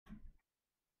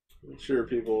I'm sure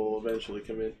people will eventually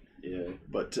come in. Yeah.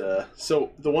 But,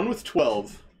 so, the one with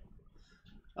 12,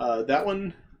 that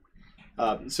one,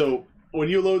 so, when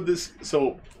you load this,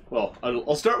 so, well,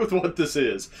 I'll start with what this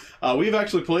is. We've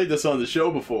actually played this on the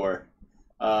show before,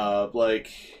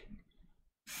 like,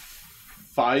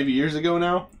 5 years ago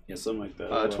now. Yeah, something like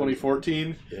that.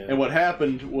 2014. Yeah. And what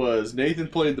happened was Nathan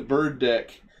played the bird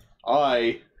deck.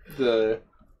 I, the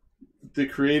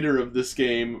creator of this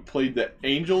game, played the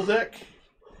angel deck.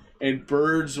 And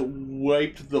birds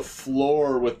wiped the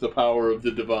floor with the power of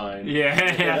the divine.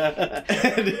 Yeah.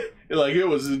 And, like, it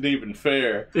wasn't even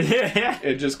fair. Yeah.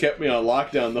 It just kept me on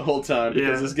lockdown the whole time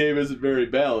because this game isn't very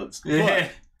balanced. But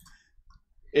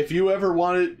if you ever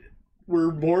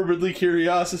were morbidly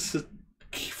curious,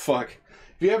 fuck.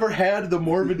 If you ever had the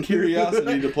morbid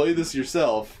curiosity to play this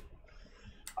yourself,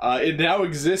 it now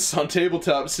exists on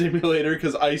Tabletop Simulator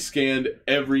because I scanned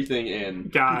everything in.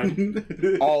 God.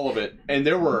 All of it. And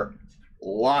there were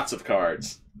lots of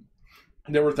cards.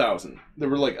 There were 1,000. There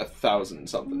were like 1,000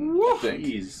 something, I think.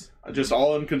 Jeez. Just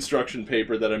all in construction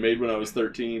paper that I made when I was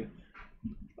 13.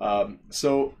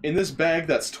 So in this bag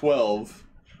that's 12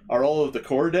 are all of the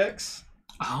core decks.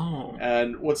 Oh.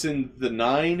 And what's in the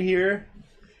 9 here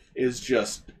is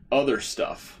just other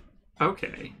stuff.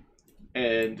 Okay.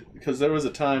 And because there was a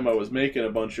time I was making a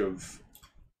bunch of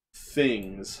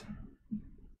things.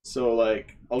 So,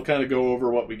 like, I'll kind of go over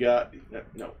what we got.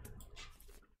 No.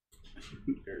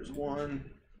 Here's 1,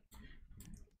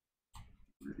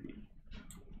 3,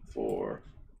 4,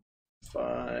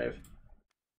 5,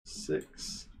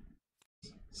 6,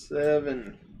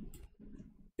 7,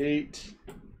 8,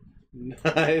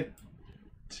 9,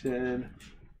 10,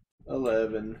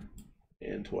 11,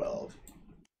 and 12.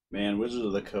 Man, Wizards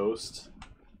of the Coast.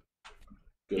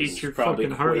 Eat your probably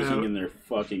fucking heart quaking out. in their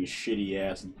fucking shitty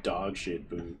ass dog shit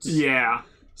boots. Yeah.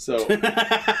 So,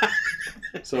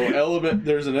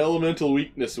 there's an elemental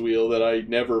weakness wheel that I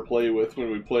never play with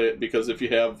when we play it, because if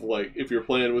you're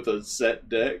playing with a set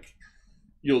deck,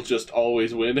 you'll just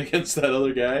always win against that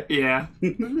other guy. Yeah.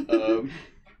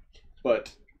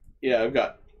 But yeah, I've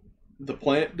got the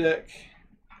plant deck.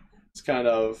 It's kind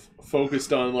of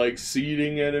focused on like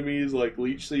seeding enemies, like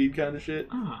leech seed kind of shit.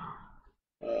 Oh.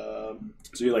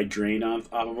 So you like drain off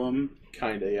of them?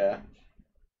 Kinda,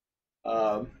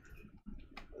 yeah.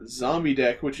 Zombie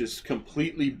deck, which is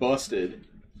completely busted,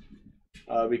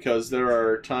 because there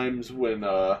are times when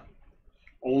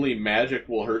only magic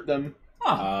will hurt them.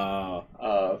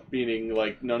 Meaning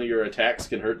like none of your attacks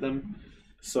can hurt them.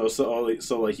 So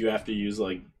like you have to use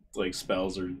like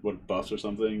spells or what buffs or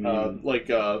something.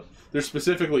 They're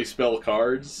specifically spell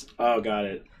cards. Oh, got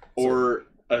it. Or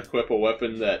equip a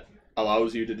weapon that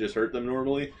allows you to just hurt them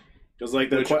normally. Because like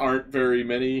which aren't very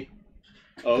many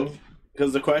of.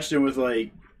 Because the question with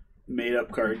like made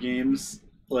up card games,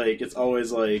 like it's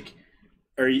always like,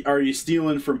 are you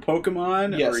stealing from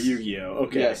Pokemon or Yu-Gi-Oh?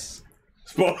 Okay. Yes.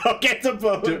 Okay, it's a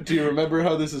both. Do you remember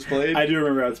how this is played? I do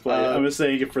remember how it's played. I was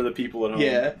saying it for the people at home.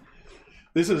 Yeah.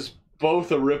 This is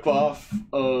both a ripoff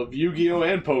of Yu-Gi-Oh!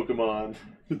 And Pokemon,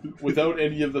 without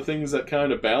any of the things that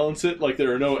kind of balance it. Like,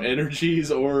 there are no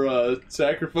energies or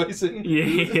sacrificing. Yeah.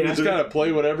 You just kind of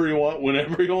play whatever you want,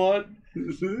 whenever you want.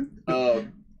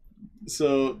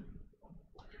 So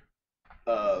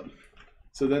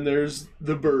then there's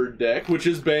the bird deck, which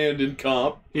is banned in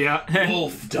comp. Yeah.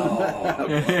 Wolf dog.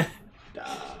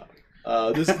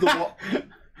 This is the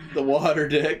water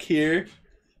deck here.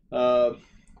 Yeah.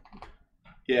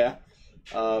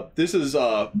 This is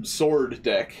a sword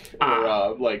deck,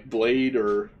 or like blade,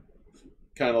 or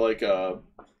kind of like a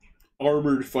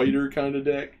armored fighter kind of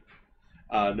deck.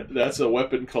 That's a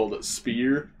weapon called a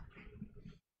spear.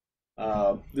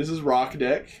 This is rock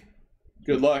deck.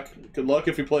 Good luck. Good luck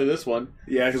if you play this one.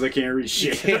 Yeah, because I can't read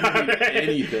shit. You can't read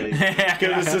anything.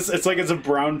 Because it's like it's a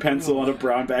brown pencil on a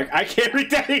brown back. I can't read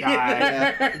that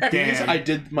either. These, I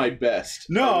did my best.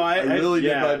 No, I really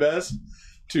did my best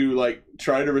to like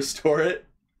try to restore it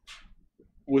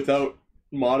without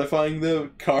modifying the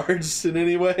cards in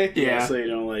any way. Yeah. So you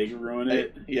don't like ruin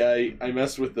it. I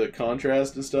messed with the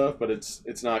contrast and stuff, but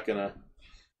it's not gonna.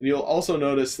 And you'll also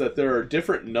notice that there are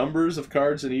different numbers of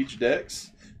cards in each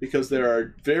decks, because there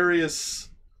are various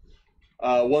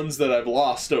ones that I've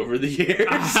lost over the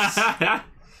years.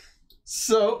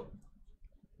 So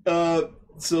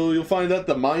you'll find that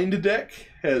the Mind deck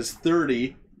has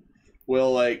 30.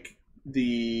 Well, like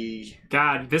the...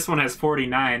 God, this one has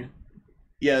 49.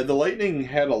 Yeah, the Lightning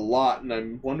had a lot, and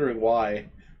I'm wondering why.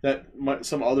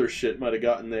 Some other shit might have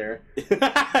gotten there.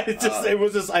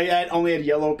 I only had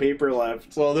yellow paper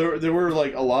left. Well, there were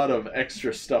like a lot of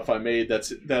extra stuff I made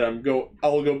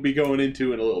I'll be going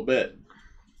into in a little bit.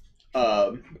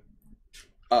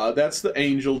 That's the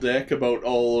angel deck about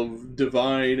all of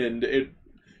divine, and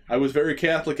I was very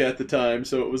Catholic at the time,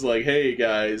 so it was like, hey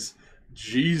guys,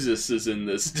 Jesus is in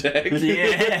this deck.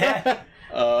 Yeah.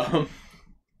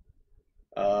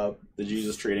 The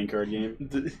Jesus trading card game.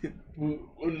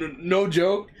 No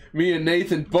joke. Me and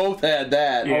Nathan both had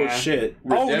that. Yeah. Oh shit!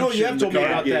 Redemption, no, you have told me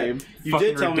about game. that. You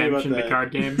did tell me about Redemption, that. the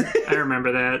card game. I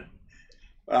remember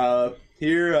that.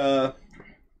 Here,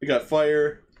 we got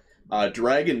fire,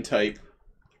 dragon type,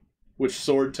 which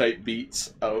sword type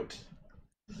beats out,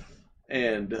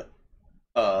 and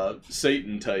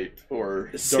Satan type or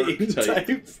dark Satan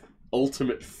type.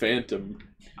 Ultimate Phantom.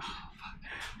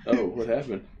 Oh, what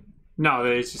happened? No,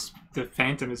 it's just the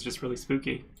Phantom is just really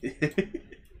spooky.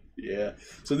 Yeah.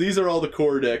 So these are all the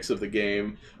core decks of the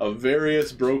game of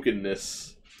various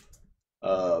brokenness.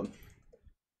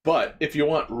 But if you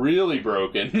want really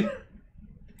broken,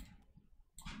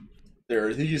 there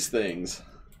are these things.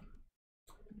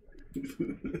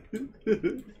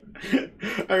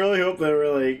 I really hope that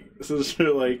we're like, since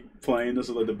we're like playing this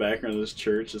with like the background of this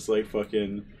church, it's like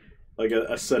fucking like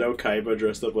a Seto Kaiba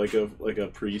dressed up like a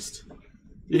priest.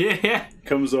 Yeah.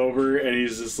 Comes over and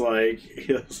he's just like,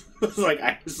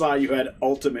 I saw you had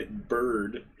ultimate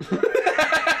bird.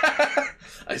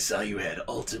 I saw you had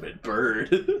ultimate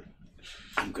bird.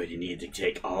 I'm going to need to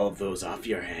take all of those off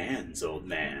your hands, old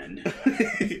man.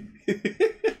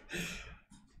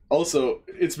 Also,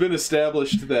 it's been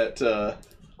established that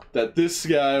that this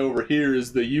guy over here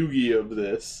is the Yugi of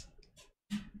this.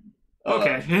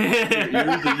 Okay. You're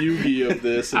the Yugi of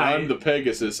this, and I'm the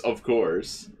Pegasus, of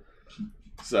course.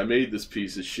 Because I made this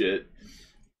piece of shit.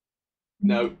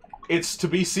 Now, it's to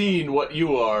be seen what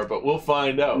you are, but we'll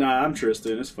find out. Nah, I'm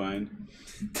Tristan. It's fine.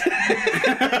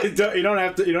 you don't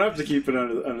have to keep it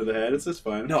under the head. It's just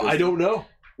fine. No, I don't know.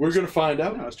 We're gonna find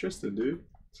out. No, it's Tristan, dude.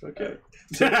 It's okay.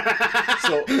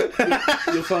 So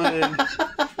you'll find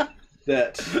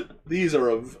that these are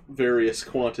of various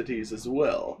quantities as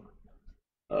well.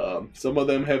 Some of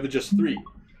them have just 3.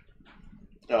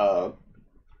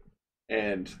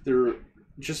 And they're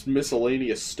just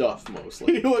miscellaneous stuff,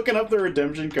 mostly. You looking up the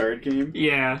redemption card game?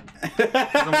 Yeah.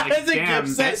 I'm like, It's a damn,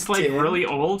 gift set, that's like Tim. really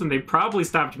old, and they probably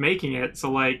stopped making it. So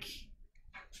like,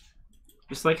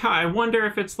 just like, I wonder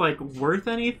if it's like worth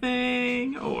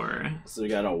anything or. So we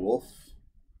got a wolf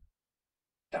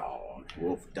dog.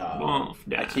 Wolf dog. Wolf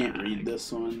dog. I can't read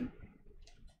this one.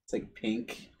 It's like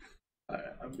pink.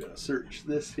 I'm gonna search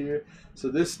this here. So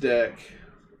this deck,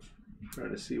 I'm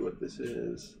trying to see what this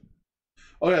is.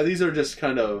 Oh yeah, these are just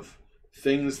kind of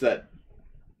things that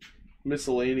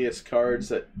miscellaneous cards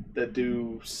that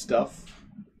do stuff.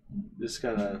 Just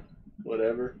kind of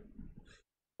whatever.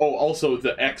 Oh, also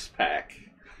the X pack,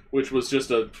 which was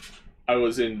just I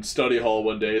was in study hall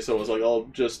one day, so I was like, I'll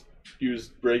just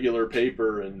use regular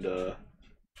paper and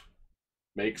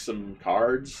make some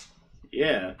cards.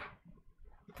 Yeah.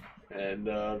 And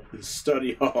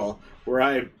Study hall, where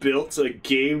I built a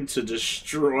game to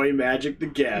destroy Magic the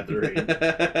Gathering.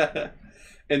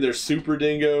 and there's Super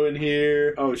Dingo in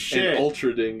here. Oh shit! And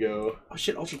Ultra Dingo. Oh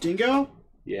shit! Ultra Dingo?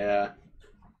 Yeah,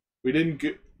 we didn't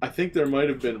get. I think there might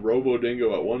have been Robo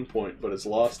Dingo at one point, but it's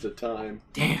lost to time.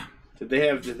 Damn. Did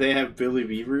they have Billy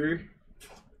Beaver?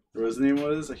 Or what his name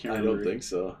was? I can't remember. I don't think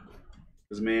so.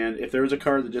 Because man, if there was a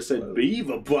card that just said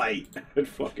Beaver Bite, I'd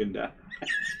fucking die.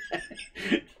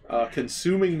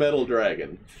 Consuming Metal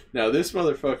Dragon. Now this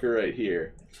motherfucker right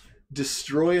here.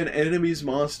 Destroy an enemy's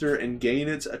monster and gain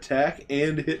its attack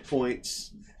and hit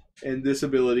points. And this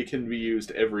ability can be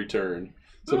used every turn.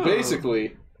 So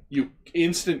basically, you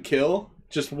instant kill,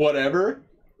 just whatever.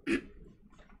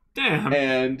 Damn.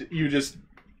 And you just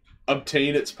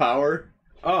obtain its power.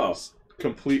 Oh. It's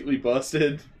completely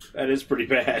busted. That is pretty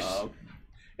bad.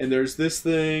 And there's this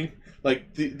thing.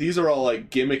 Like, these are all like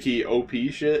gimmicky OP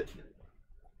shit.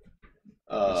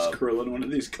 Just curling one of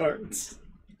these cards.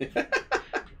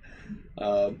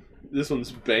 This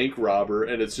one's Bank Robber,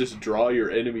 and it's just draw your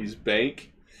enemy's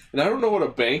bank. And I don't know what a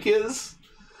bank is.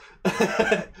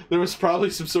 There was probably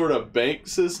some sort of bank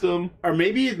system. Or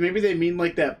maybe they mean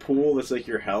like that pool that's like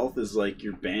your health is like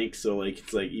your bank, so like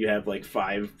it's like you have like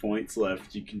 5 points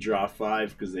left. You can draw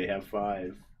 5 because they have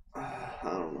 5. I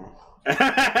don't know.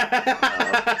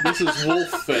 This is Wolf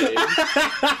Fang.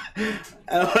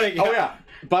 Oh yeah.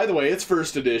 By the way, it's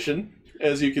first edition,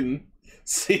 as you can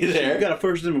see there. You got a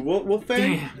first edition Wolf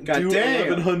Fang? God Do damn.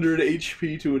 1100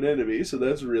 HP to an enemy, so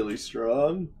that's really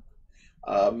strong.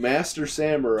 Master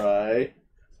Samurai,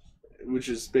 which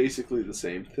is basically the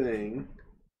same thing.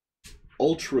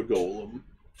 Ultra Golem.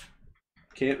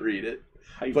 Can't read it.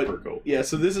 Hyper Golem. Yeah,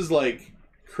 so this is like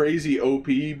crazy OP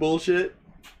bullshit.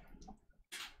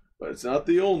 But it's not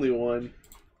the only one.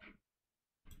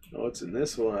 What's in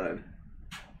this one?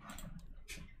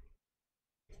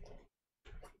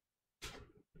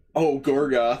 Oh,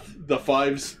 Gorgoth, the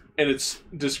 5s, and its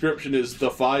description is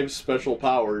the 5 special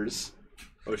powers.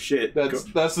 Oh shit! That's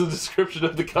the description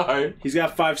of the card. He's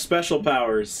got 5 special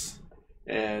powers.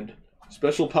 And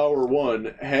special power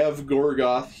 1: have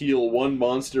Gorgoth heal 1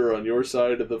 monster on your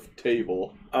side of the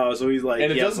table. Oh, so he's like,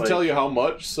 and it doesn't tell you how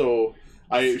much. So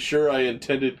I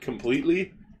intended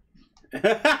completely,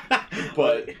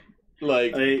 but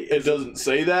like it doesn't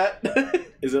say that.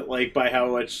 Is it like by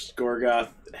how much Gorgoth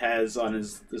has on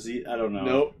his? I don't know.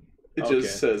 Nope. It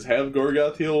just says, have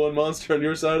Gorgoth heal 1 monster on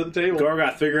your side of the table.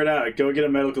 Gorgoth, figure it out. Go get a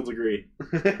medical degree.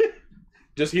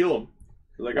 Just heal him.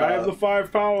 Like, I have the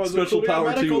 5 powers. Special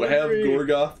power 2, have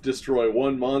Gorgoth destroy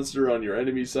 1 monster on your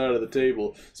enemy's side of the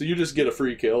table. So you just get a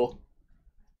free kill.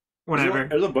 Whatever.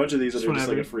 There's a bunch of these that are just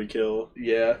like a free kill.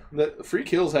 Yeah, free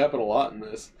kills happen a lot in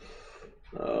this.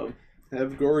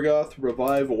 Have Gorgoth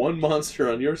revive 1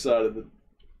 monster on your side of the...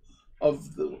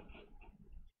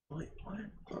 Wait, what?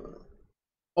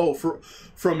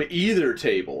 From either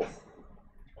table.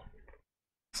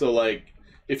 So, like,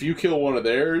 if you kill one of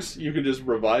theirs, you can just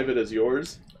revive it as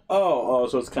yours. Oh,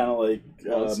 so it's kind of like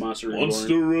Monster Reborn.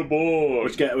 Monster Reborn!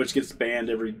 Which gets banned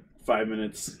every 5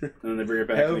 minutes, and then they bring it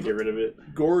back and they get rid of it.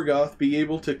 Gorgoth be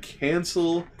able to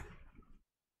cancel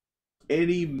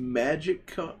any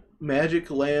magic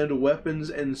land weapons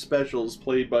and specials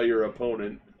played by your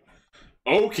opponent.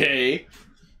 Okay!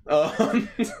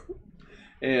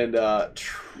 And,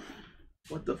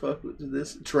 what the fuck was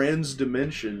this?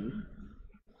 Transdimension.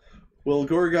 While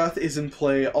Gorgoth is in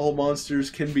play, all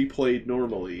monsters can be played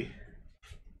normally.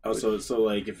 Oh, so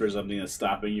like, if there's something that's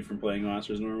stopping you from playing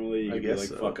monsters normally, you can be like,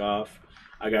 fuck off.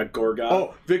 I got Gorgoth.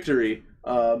 Oh, victory.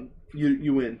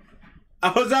 You win.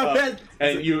 Oh, is that it?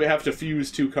 And you have to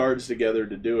fuse 2 cards together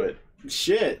to do it.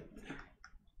 Shit.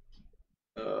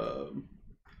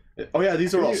 Oh yeah,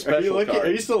 these are all special cards.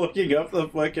 Are you still looking up the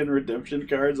fucking redemption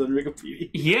cards on Wikipedia?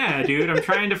 Yeah, dude. I'm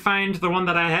trying to find the one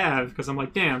that I have, because I'm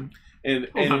like, damn. And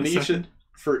in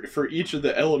for each of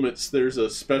the elements, there's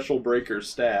a special breaker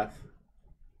staff.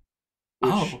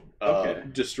 Which,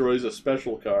 destroys a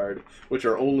special card, which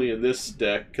are only in this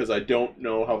deck, because I don't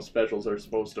know how specials are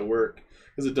supposed to work,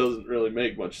 because it doesn't really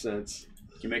make much sense.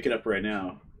 You make it up right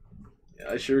now.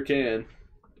 Yeah, I sure can.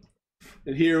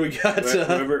 And here we got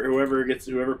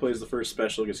whoever plays the first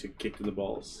special gets kicked in the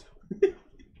balls.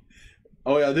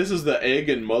 Oh yeah, this is the egg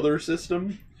and mother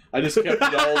system. I just kept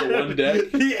it all to one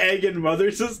deck. The egg and mother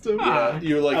system. Yeah,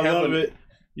 I love it.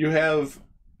 You have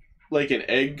like an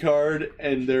egg card,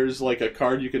 and there's like a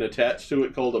card you can attach to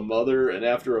it called a mother, and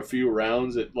after a few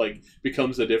rounds, it like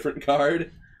becomes a different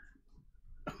card.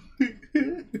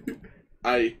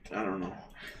 I don't know.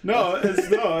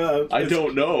 I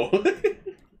don't know.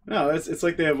 No, it's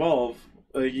like they evolve.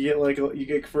 Like you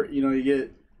get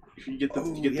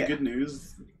the good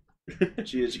news.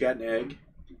 You got an egg.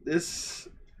 This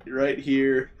right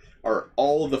here are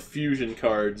all the fusion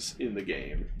cards in the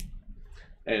game.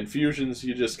 And fusions,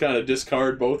 you just kind of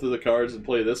discard both of the cards and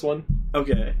play this one.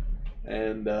 Okay.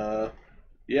 And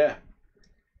yeah,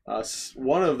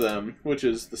 one of them, which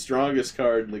is the strongest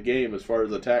card in the game as far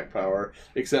as attack power,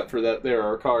 except for that there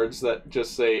are cards that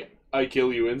just say, I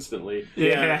kill you instantly.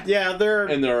 Yeah, there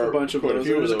are a bunch of those.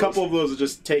 There's a couple of those that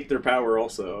just take their power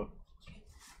also.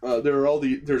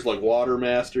 There's like Water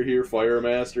Master here, Fire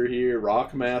Master here,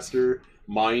 Rock Master,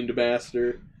 Mind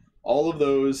Master. All of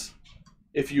those,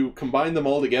 if you combine them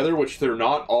all together, which they're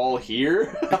not all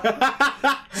here,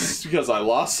 because I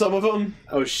lost some of them.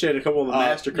 Oh shit, a couple of the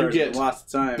Master cards have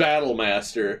lost time. Battle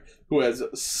Master, who has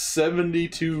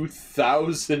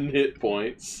 72,000 hit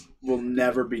points. Will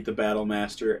never beat the Battle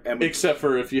Master. Except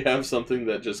for if you have something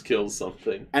that just kills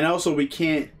something. And also, we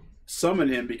can't summon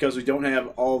him because we don't have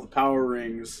all the power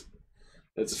rings.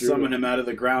 That's true. Summon him out of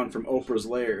the ground from Oprah's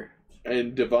lair.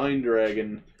 And Divine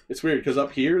Dragon. It's weird, because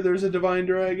up here there's a Divine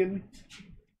Dragon.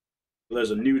 Well,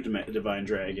 there's a new Divine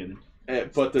Dragon.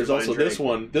 But there's also this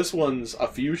one. This one's a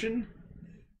fusion.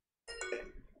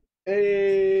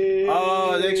 Hey!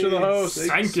 Oh, thanks for the host.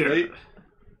 Thank you.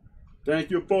 Thank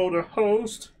you for the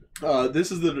host.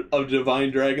 This is a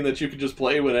Divine Dragon that you can just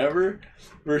play whenever,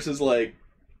 versus like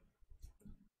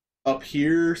up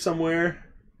here somewhere,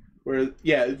 where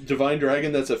Divine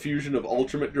Dragon, that's a fusion of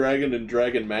Ultimate Dragon and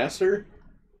Dragon Master.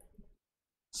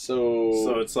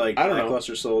 So it's like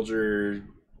Lackluster Soldier,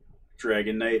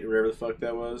 Dragon Knight, or whatever the fuck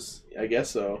that was. I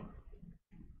guess so.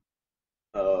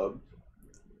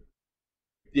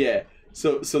 Yeah.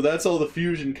 So that's all the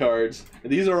fusion cards,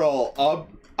 and these are all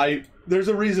there's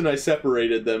a reason I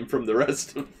separated them from the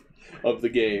rest of the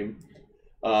game.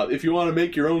 If you want to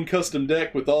make your own custom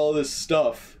deck with all this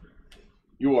stuff,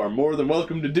 you are more than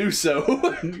welcome to do so.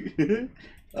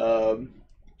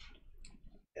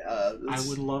 I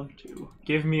would love to.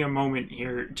 Give me a moment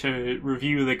here to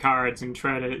review the cards and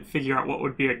try to figure out what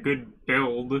would be a good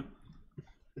build.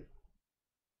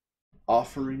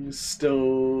 Offering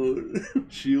Stone,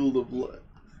 Shield of Blood.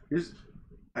 Here's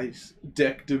Ice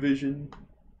Deck Division.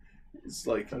 It's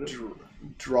like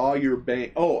draw your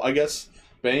bank. Oh, I guess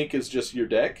bank is just your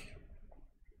deck.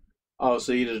 Oh,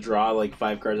 so you just draw like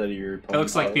 5 cards out of your opponent's It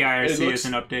looks like the IRC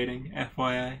isn't looks... updating,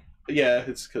 FYI. Yeah,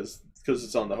 it's because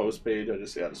it's on the host page. I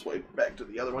just gotta swipe back to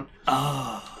the other one.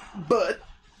 Oh. But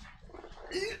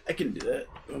I can do that.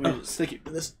 Let me just stick it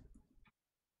to this.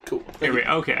 Cool.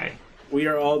 Okay. We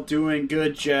are all doing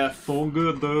good, Jeff. All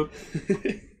good, though.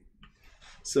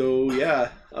 So, yeah.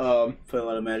 Play a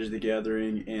lot of Magic the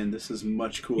Gathering, and this is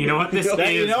much cooler. You know what? This is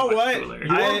you know much what? cooler.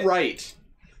 You're right.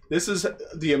 This is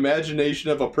the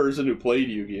imagination of a person who played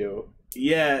Yu-Gi-Oh!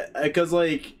 Yeah, because,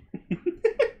 like...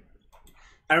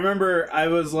 I remember I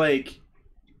was learning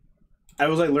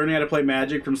how to play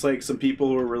Magic from like some people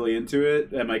who were really into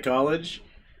it at my college,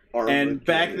 and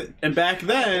back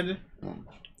then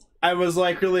I was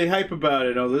like really hype about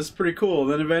it. Oh, this is pretty cool.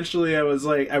 Then eventually I was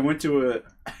like, I went to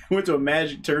a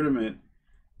Magic tournament.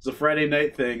 It's a Friday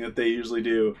night thing that they usually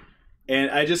do, and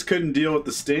I just couldn't deal with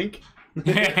the stink.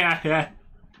 Yeah.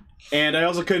 And I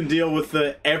also couldn't deal with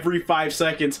the every 5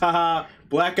 seconds, haha,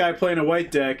 black guy playing a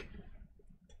white deck.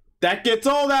 That gets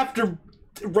old after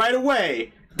right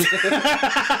away.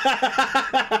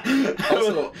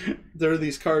 Also, there are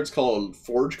these cards called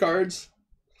Forge cards,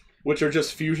 which are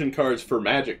just fusion cards for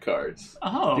Magic cards.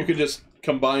 Oh. You could just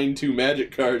combine 2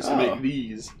 Magic cards to make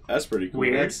these. That's pretty cool.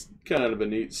 Weird. That's kind of a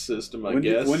neat system, I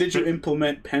guess. When did you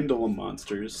implement Pendulum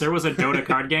Monsters? There was a Dota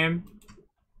card game.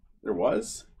 There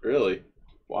was? Really?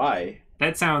 Why?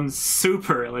 That sounds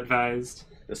super ill-advised.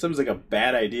 That seems like a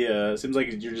bad idea. It seems like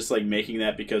you're just like making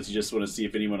that because you just want to see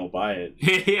if anyone will buy it.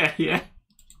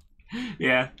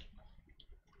 Yeah.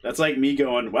 That's like me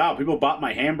going, wow, people bought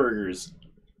my hamburgers.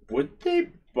 Would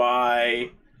they buy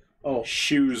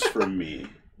shoes from me?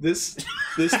 This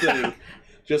thing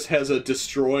just has a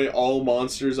destroy all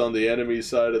monsters on the enemy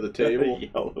side of the table.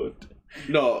 Yellowed.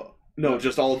 No,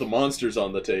 just all the monsters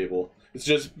on the table. It's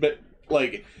just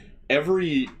like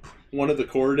every one of the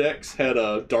core decks had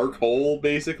a dark hole,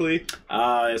 basically.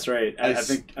 Ah, that's right. I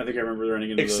think I remember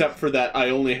running into except for that, I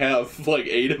only have like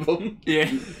 8 of them.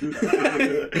 Yeah.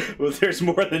 Well, there's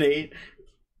more than 8.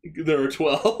 There are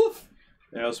 12.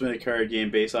 I also made a card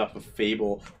game based off of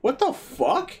Fable. What the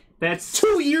fuck? That's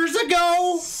 2 years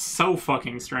ago? so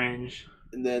fucking strange.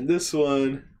 And then this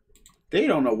one... They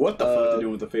don't know what the fuck they're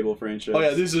doing with the Fable franchise. Oh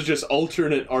yeah, these are just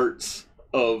alternate arts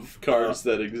of cards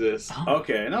that exist.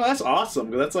 Okay, no, that's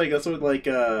awesome. That's what like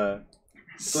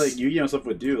Yu-Gi-Oh stuff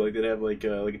would do. Like they'd have like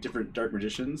different Dark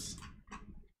Magicians.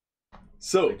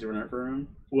 So like different art for them.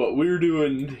 What we're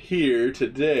doing here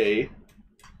today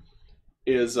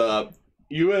is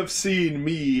you have seen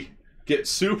me get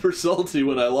super salty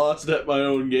when I lost at my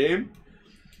own game,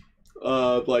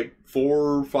 like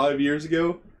 4 or 5 years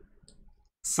ago.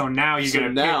 So now you're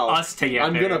gonna pit us together.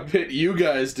 I'm gonna pit you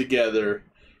guys together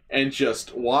and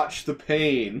just watch the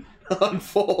pain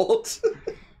unfold.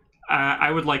 I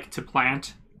would like to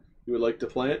plant. You would like to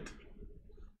plant?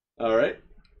 Alright.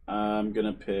 I'm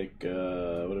gonna pick,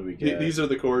 what do we get? These are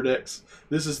the core decks.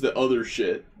 This is the other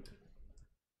shit.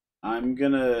 I'm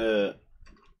gonna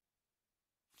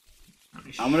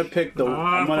pick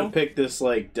this,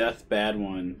 like, death bad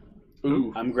one.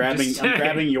 Ooh. I'm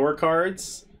grabbing your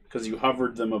cards, because you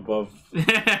hovered them above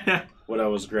what I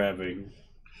was grabbing.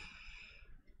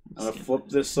 I'm gonna flip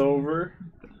this over.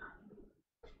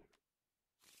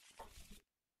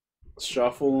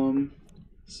 Shuffle them.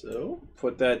 So,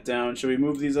 put that down. Should we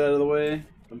move these out of the way?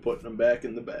 I'm putting them back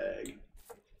in the bag.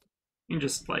 You can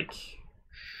just, like...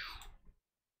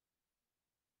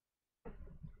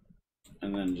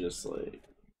 And then just, like...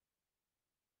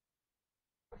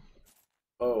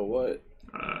 Oh, what?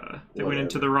 They went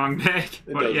into the wrong bag.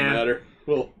 It doesn't matter.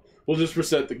 We'll just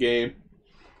reset the game.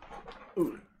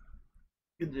 Ooh.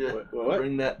 What?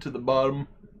 Bring that to the bottom.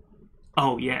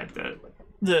 Oh yeah, yeah.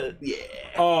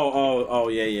 Oh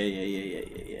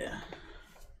yeah.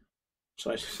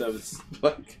 So I said it's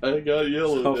like I got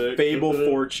yellow. So Fable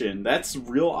Fortune. That's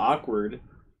real awkward.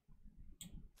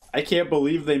 I can't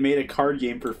believe they made a card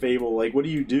game for Fable. Like, what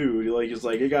do? It's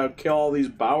like, you gotta kill all these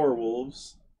Bower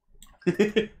Wolves.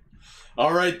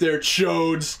 All right, there,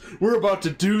 chodes. We're about to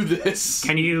do this.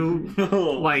 Can you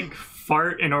like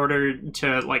fart in order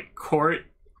to like court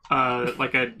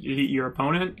your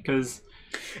opponent? Because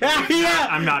Yeah,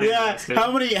 I'm not interested.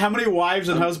 How many wives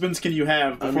and husbands can you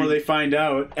have before they find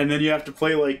out, and then you have to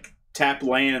play like tap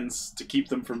lands to keep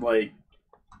them from like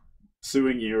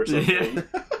suing you or something?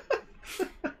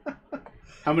 Yeah.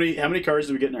 How many cards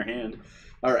do we get in our hand?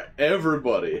 All right,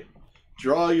 everybody,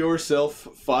 draw yourself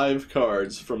 5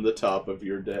 cards from the top of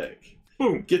your deck.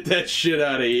 Boom. Get that shit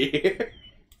out of here.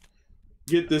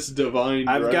 Get this divine.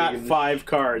 I've got 5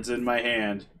 cards in my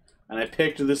hand, and I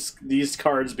picked these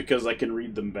cards because I can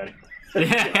read them better.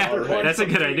 Yeah, Right. that's a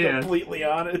good idea. Completely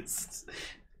honest.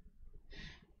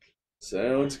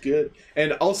 Sounds good.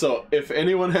 And also, if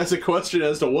anyone has a question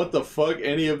as to what the fuck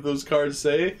any of those cards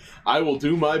say, I will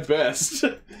do my best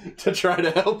to try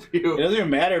to help It you. doesn't even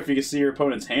matter if you can see your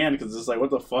opponent's hand, because it's like, what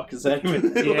the fuck is that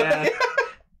even? Yeah.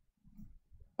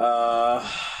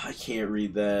 I can't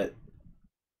read that.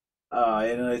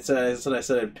 And I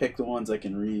said I'd pick the ones I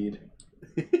can read,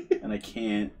 and I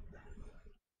can't.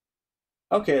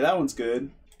 Okay, that one's good.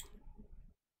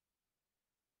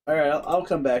 All right, I'll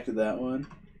come back to that one.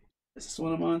 Is this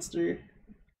one a monster?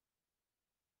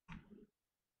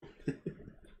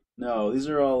 No, these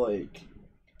are all like.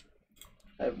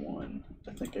 I have one.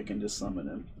 I think I can just summon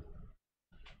him.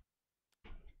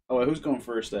 Oh, wait, who's going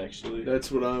first? Actually,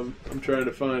 That's what I'm trying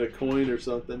to find a coin or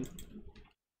something.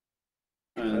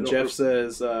 and Jeff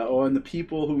says, "Oh, and the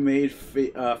people who made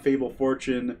Fable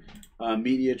Fortune,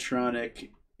 Mediatronic,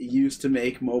 used to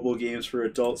make mobile games for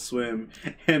Adult Swim,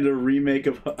 and a remake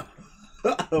of a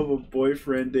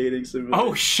boyfriend dating simulator."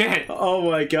 Oh shit! Oh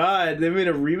my god, they made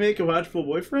a remake of Hotful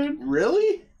Boyfriend?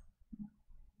 Really?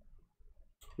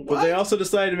 But they also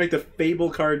decided to make the Fable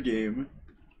card game.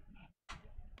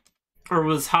 Or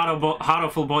was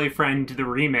Hotful Boyfriend the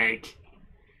remake?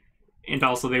 And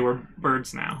also they were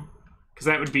birds now. Because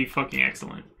that would be fucking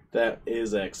excellent. That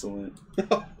is excellent.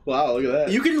 Wow, look at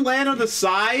that. You can land on the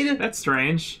side? That's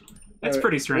strange. That's Alright.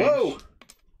 pretty strange. Whoa!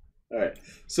 Alright,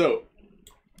 so,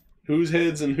 whose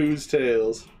heads and whose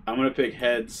tails? I'm gonna pick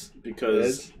heads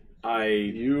because Heads? I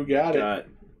You got it. got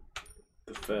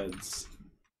the feds.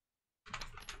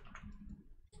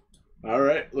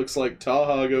 Alright, looks like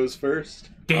Taha goes first.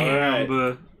 Damn.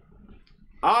 Alright.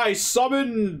 I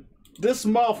summon this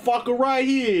motherfucker right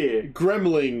here!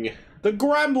 Gremling. The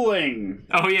Gremling!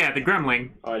 Oh yeah, the Gremling.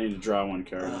 Oh, I need to draw one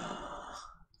card.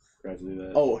 Forgot to do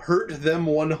that. Oh, hurt them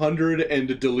 100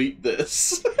 and delete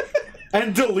this.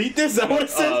 And delete this? Is that what it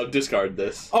said? Discard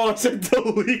this. Oh, it said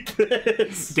delete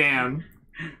this! Damn.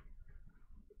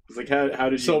 It's like, how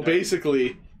did you So know?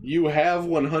 basically, you have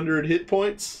 100 hit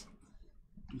points,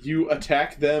 you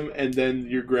attack them, and then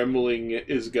your Gremling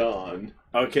is gone.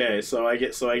 Okay, so I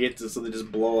get to so they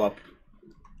just blow up.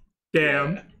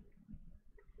 Damn.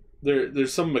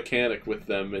 There's some mechanic with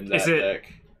them in that Is it-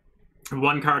 deck.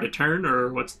 One card a turn,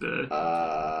 or what's the...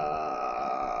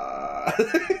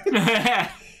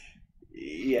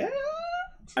 Yeah?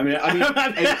 I mean,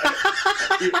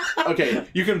 Okay,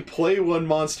 you can play one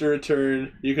monster a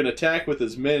turn, you can attack with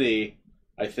as many,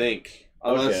 I think.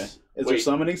 Okay. Unless, Is there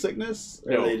summoning sickness?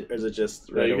 Or, No. or is it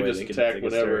just no, right you can away just they attack take a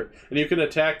whenever. turn? And you can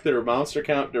attack their monster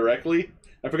count directly.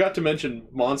 I forgot to mention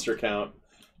monster count.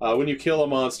 When you kill a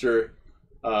monster,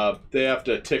 they have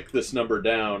to tick this number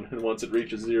down, and once it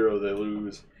reaches 0, they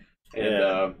lose. And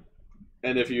Yeah.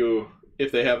 and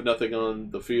if they have nothing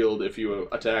on the field, if you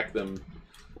attack them,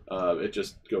 it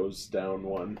just goes down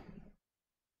 1.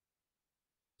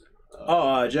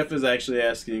 Jeff is actually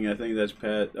asking, I think that's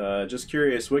Pat, just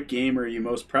curious, what game are you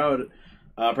most proud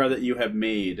that you have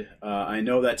made? I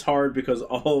know that's hard because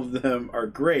all of them are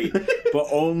great, but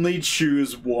only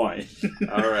choose one.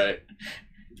 All right.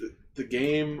 The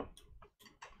game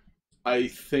I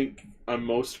think I'm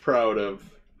most proud of.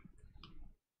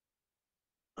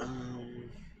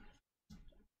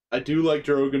 I do like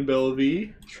Drogon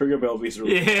Bellevue. Trigger Belvy's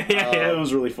really Yeah. that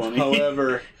was really funny.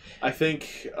 However, I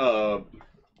think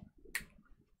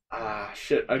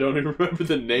shit, I don't even remember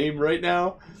the name right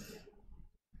now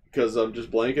because I'm just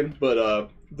blanking. But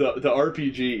the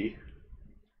RPG.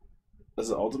 That's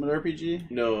the Ultimate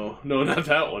RPG? No, not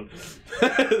that one.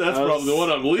 That's probably the one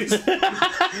I'm least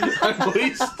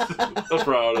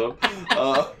proud of.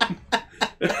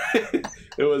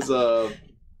 It was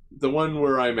the one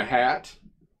where I'm a hat,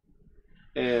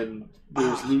 and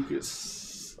there's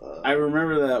Lucas. I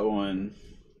remember that one.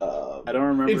 I don't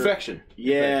remember. Infection.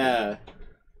 Yeah.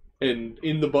 And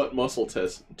in the butt muscle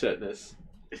tetanus.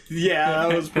 Yeah,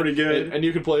 that was pretty good. And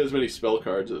you can play as many spell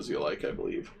cards as you like, I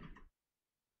believe.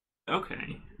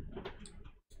 Okay.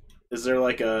 Is there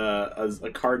like a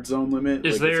card zone limit?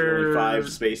 Is like, there only there- 5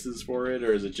 spaces for it,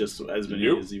 or is it just as many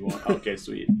Nope. as you want? Okay,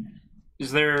 sweet.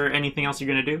 Is there anything else you're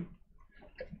gonna do?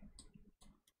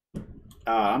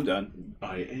 I'm done.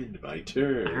 I end my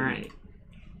turn. Alright.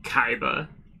 Kaiba.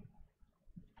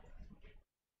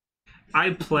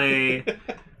 I play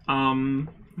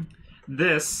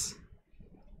this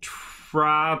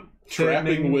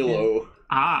Trapping Willow.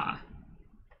 Ah.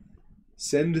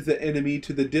 Send the enemy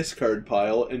to the discard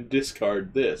pile and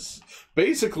discard this.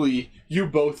 Basically, you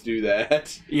both do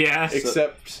that. Yeah.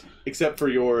 Except for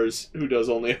yours, who does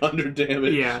only 100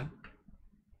 damage. Yeah.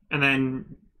 And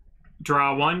then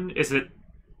draw one. Is it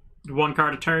one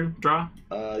card a turn? Draw?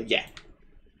 Yeah.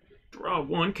 Draw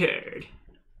one card.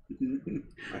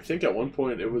 I think at one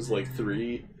point it was like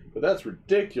 3, but that's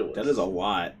ridiculous. That is a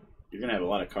lot. You're gonna have a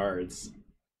lot of cards.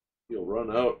 You'll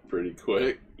run out pretty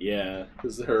quick. Yeah.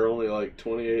 Because there are only like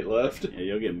 28 left. Yeah,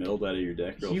 you'll get milled out of your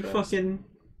deck real You fast. fucking...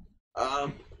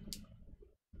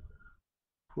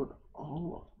 Put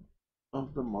all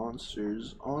of the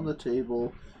monsters on the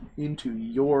table into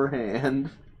your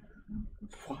hand.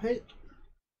 What?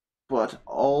 But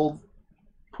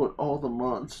put all the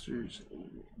monsters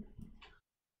in.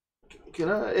 Can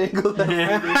I angle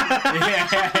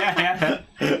that?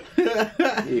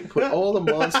 Hey, put all the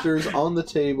monsters on the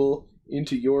table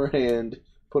into your hand.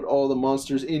 Put all the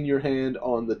monsters in your hand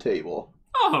on the table.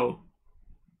 Oh.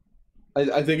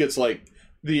 I think it's like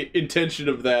the intention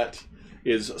of that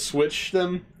is switch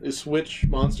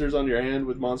monsters on your hand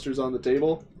with monsters on the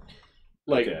table.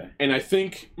 Like, okay. And I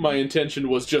think my intention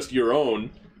was just your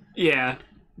own. Yeah.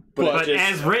 But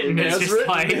as written,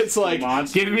 it's like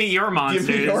give me your monsters.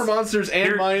 Give me your monsters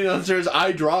and my monsters.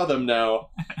 I draw them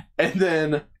now.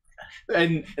 And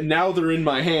now they're in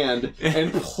my hand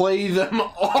and play them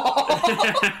all.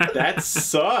 That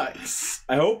sucks.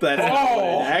 I hope that's what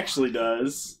it actually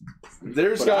does.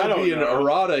 There's got to be an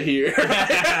errata here.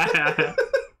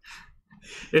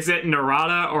 Is it an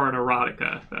errata or an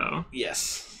erotica, though?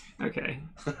 Yes. Okay.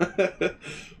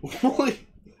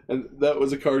 And that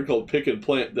was a card called Pick and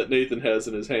Plant that Nathan has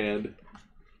in his hand.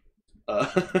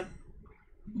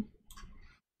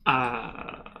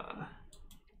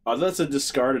 Oh, that's a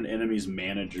discard an enemy's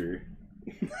manager.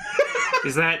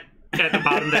 Is that at the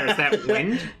bottom there? Is that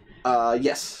wind?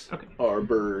 Yes. Okay. Or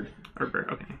bird. Or bird,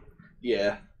 okay.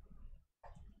 Yeah.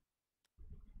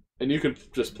 And you can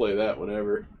just play that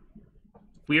whenever.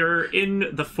 We are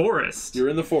in the forest. You're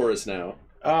in the forest now.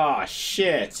 Oh,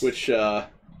 shit. Which,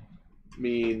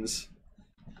 means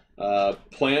all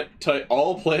plant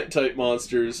type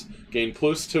monsters gain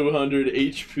plus 200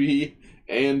 HP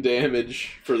and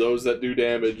damage for those that do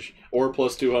damage, or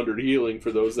plus 200 healing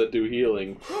for those that do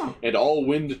healing, and all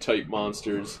wind type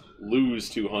monsters lose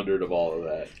 200 of all of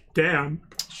that. Damn.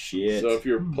 Shit. So if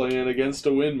you're playing against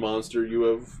a wind monster, you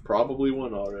have probably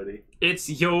won already. It's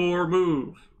your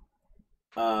move.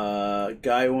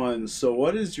 Guy 1, so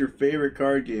what is your favorite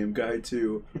card game? Guy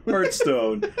 2,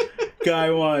 Hearthstone. Guy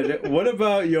 1, what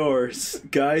about yours?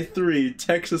 Guy 3,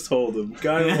 Texas Hold'em.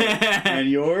 Guy 1, and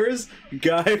yours?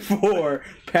 Guy 4,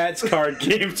 Pat's Card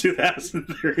Game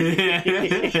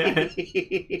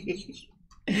 2003.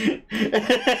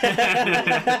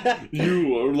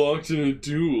 You are locked in a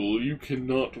duel. You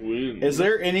cannot win. Is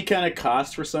there any kind of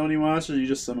cost for summoning monsters, or you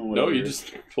just summon whatever? No, you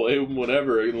just play them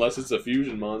whenever. Unless it's a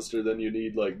fusion monster, then you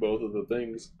need like both of the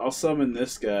things. I'll summon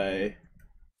this guy.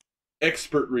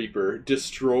 Expert Reaper.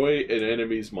 Destroy an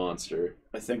enemy's monster.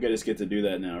 I think I just get to do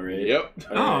that now, right? Yep.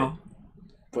 Oh. Right.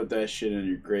 Put that shit in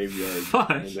your graveyard. Fuck.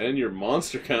 And then your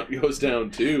monster count goes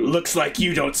down too. Looks like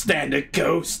you don't stand a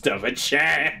ghost of a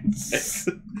chance.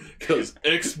 Because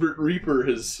Expert Reaper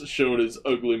has shown his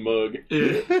ugly mug.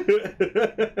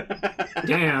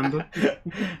 Damn.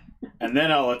 And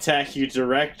then I'll attack you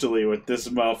directly with this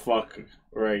motherfucker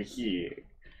right here.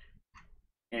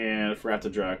 And I forgot to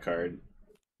draw a card.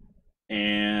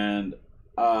 And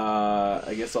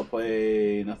I guess I'll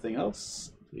play nothing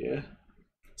else. Yeah.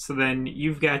 So then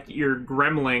you've got your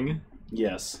gremlin.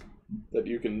 Yes. That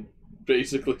you can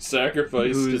basically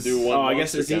sacrifice to do one. Oh, I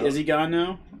guess is he gone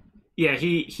now? Yeah,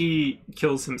 he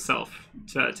kills himself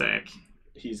to attack.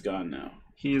 He's gone now.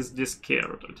 He is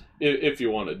discarded. If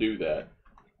you want to do that.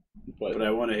 But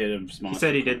I want to hit him small. He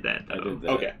said he did that, though. I did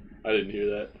that. Okay, I didn't hear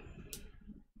that.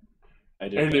 I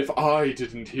did And that. if I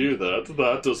didn't hear that,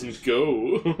 that doesn't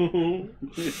go.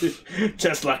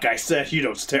 Just like I said, you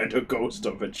don't stand a ghost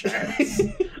of a chance.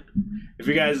 If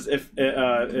you guys in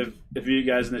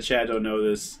the chat don't know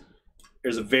this,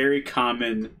 there's a very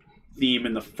common theme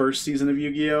in the first season of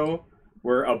Yu-Gi-Oh!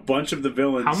 Where a bunch of the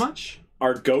villains How much?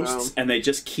 are ghosts, and they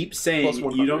just keep saying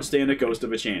you don't stand a ghost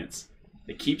of a chance.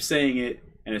 They keep saying it,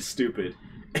 and it's stupid.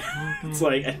 It's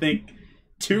like, I think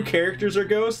 2 characters are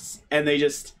ghosts, and they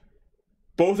just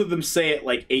both of them say it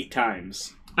like 8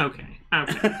 times. Okay.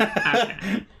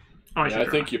 Okay. Oh, I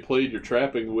think you played your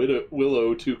trapping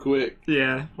Willow too quick.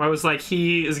 Yeah. Well, I was like,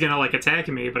 he is gonna like attack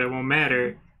me, but it won't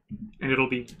matter, and it'll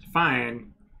be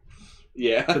fine.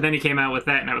 Yeah. But then he came out with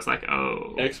that, and I was like,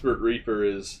 oh. Expert Reaper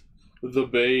is the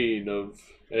bane of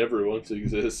everyone's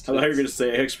existence. I thought you were gonna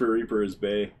say Expert Reaper is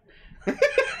Bay.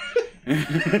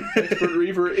 Expert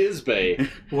Reaper is Bay.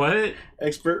 What?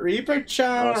 Expert Reaper,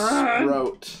 John.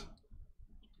 Sprout.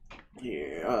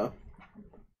 Yeah.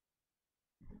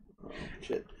 Oh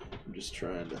shit! I'm just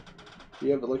trying to. Do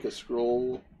you have like a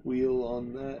scroll wheel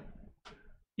on that?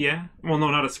 Yeah. Well,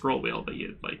 no, not a scroll wheel, but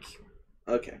you like.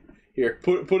 Okay. Here,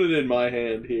 put it in my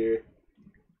hand here.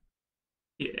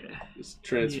 Yeah. Just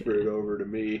transfer it over to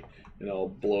me, and I'll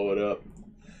blow it up.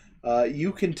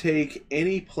 You can take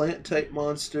any plant type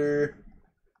monster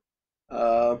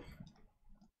out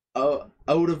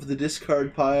of the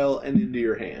discard pile and into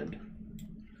your hand.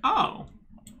 Oh.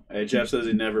 Hey, Jeff says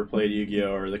he never played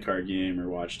Yu-Gi-Oh! Or the card game or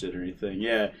watched it or anything.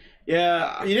 Yeah,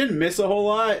 you didn't miss a whole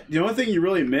lot. The only thing you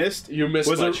really missed... You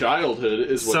missed my childhood,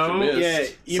 is what you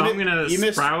missed. Yeah, I'm going to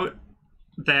sprout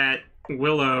that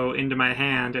Willow into my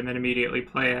hand and then immediately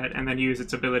play it, and then use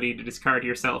its ability to discard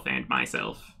yourself and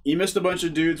myself. You missed a bunch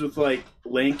of dudes with, like,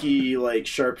 lanky, like,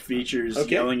 sharp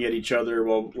features yelling at each other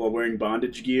while wearing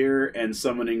bondage gear and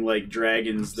summoning, like,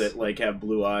 dragons that, like, have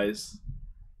blue eyes.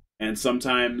 And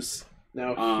sometimes...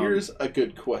 Now, here's a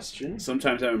good question.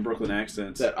 Sometimes having Brooklyn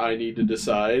accents. That I need to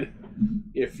decide.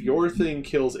 If your thing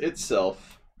kills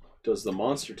itself, does the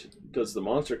monster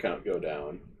count go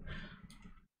down?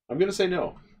 I'm going to say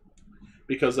no.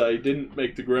 Because I didn't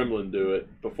make the gremlin do it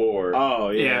before.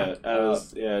 Oh, yeah. I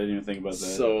didn't even think about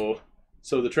that.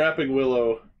 So the Trapping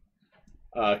Willow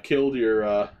killed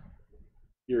your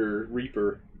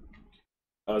Reaper.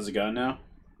 Oh, is it gone now?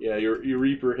 Yeah, your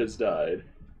Reaper has died.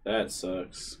 That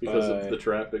sucks. Because of the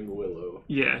Trapping Willow.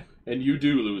 Yeah. And you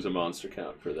do lose a monster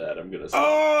count for that, I'm going to say. Oh!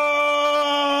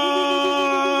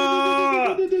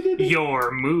 Your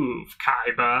move,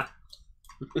 Kaiba.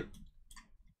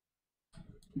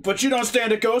 But you don't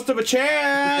stand a ghost of a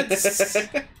chance!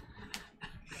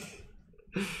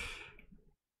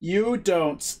 You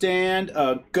don't stand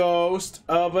a ghost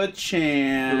of a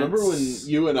chance. Remember when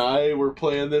you and I were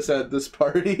playing this at this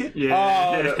party?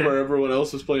 Yeah. Where everyone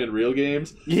else was playing real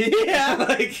games? Yeah!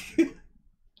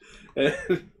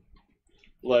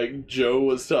 Like Joe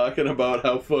was talking about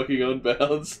how fucking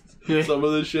unbalanced some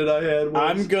of the shit I had was.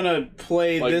 I'm gonna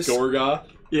play this... Gorgoth?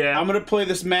 Yeah. I'm gonna play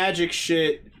this magic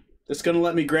shit that's gonna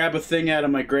let me grab a thing out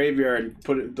of my graveyard and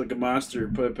put it like a monster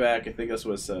and put it back. I think that's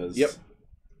what it says. Yep.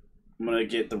 I'm gonna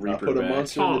get the Reaper put a back.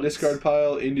 monster in the discard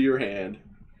pile into your hand.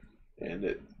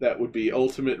 And that would be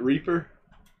Ultimate Reaper?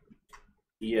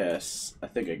 Yes. I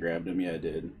think I grabbed him. Yeah, I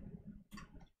did.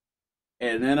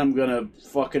 And then I'm gonna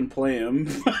fucking play him.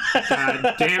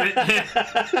 God damn it.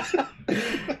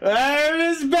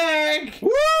 Iron's back!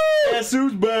 Woo! Guess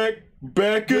who's back?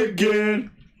 Back again.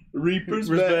 Reaper's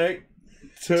back.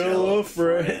 Tell a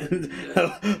friend.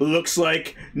 Looks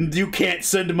like you can't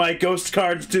send my ghost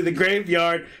cards to the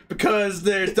graveyard because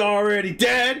they're already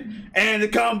dead and they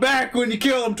come back when you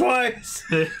kill them twice.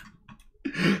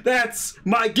 That's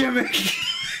my gimmick.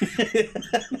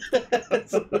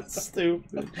 That's so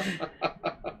stupid.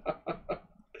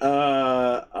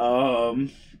 I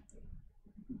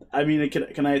mean,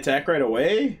 can I attack right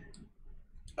away?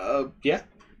 Yeah.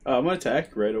 I'm gonna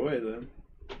attack right away then.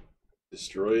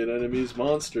 Destroy an enemy's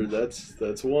monster.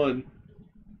 That's one.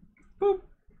 Boop.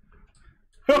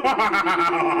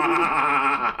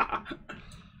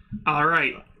 All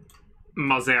right,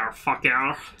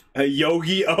 motherfucker. A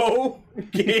Yogi-O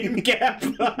game gap.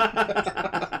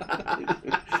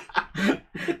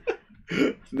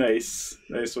 Nice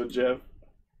one, Jeff.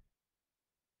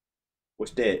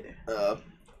 What's that?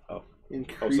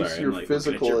 Increase your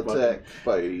physical attack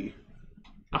by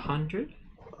 100.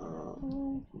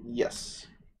 Yes.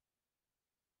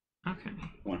 Okay.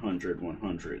 100.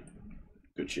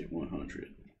 Good shit. 100.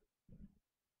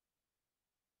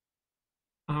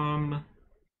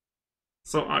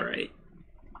 So all right,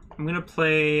 I'm gonna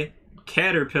play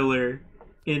Caterpillar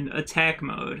in attack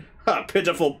mode. A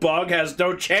pitiful bug has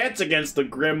no chance against the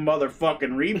grim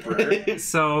motherfucking Reaper.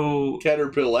 So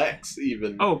Caterpillar X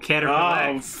even. Oh,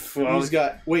 Caterpillar X. He's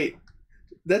got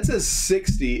that says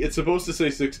 60. It's supposed to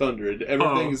say 600.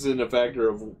 Everything's in a factor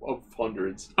of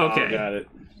hundreds. Okay. Got it.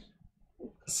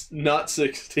 It's not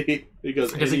 60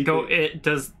 because does it go?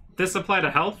 Does this apply to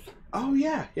health? Oh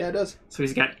yeah, it does. So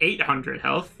he's got 800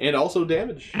 health and also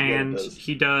damage. And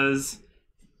he does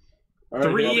right,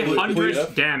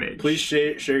 300 damage. Please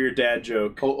share your dad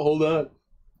joke. Hold on.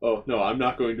 Oh no, I'm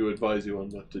not going to advise you on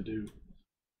what to do.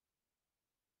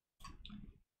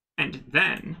 And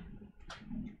then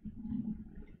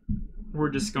we're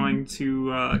just going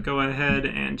to go ahead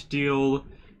and deal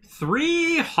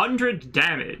 300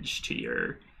 damage to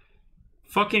your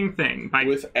fucking thing by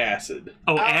with acid.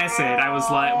 Oh, acid! I was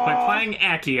like by playing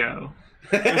Accio.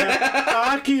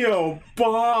 Accio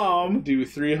bomb. Do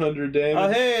 300 damage. Oh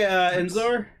hey,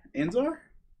 Enzor.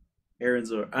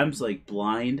 Aaronzor. I'm just like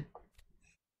blind.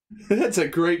 That's a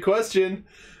great question.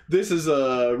 This is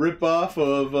a ripoff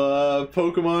of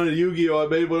Pokemon and Yu-Gi-Oh! I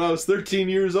made when I was 13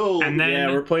 years old. And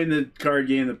then we're playing the card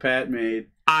game that Pat made.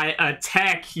 I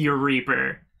attack your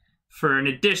Reaper for an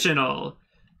addial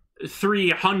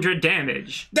 300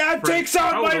 damage. That takes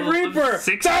out my Reaper!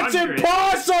 That's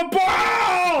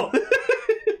impossible!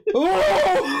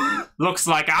 Looks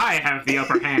like I have the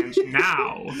upper hand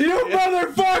now. You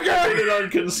motherfucker! Put it on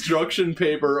construction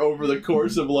paper over the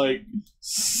course of like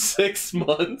 6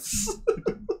 months.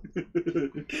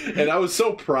 And I was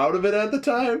so proud of it at the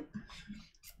time.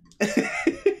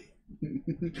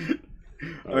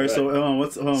 Alright, so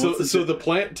so the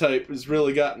plant type has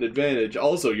really got an advantage.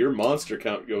 Also, your monster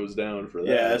count goes down for that.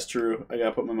 Yeah, that's true. I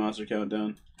gotta put my monster count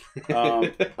down.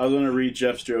 I was gonna read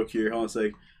Jeff's joke here. Hold on a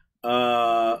sec.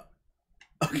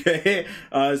 Okay.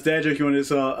 His dad joke you wanted to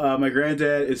saw. My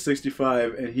granddad is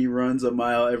 65 and he runs a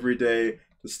mile every day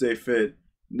to stay fit.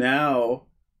 Now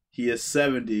he is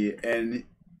 70 and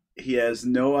he has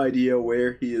no idea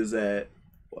where he is at.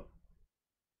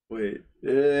 Wait.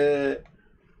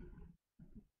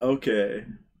 Okay.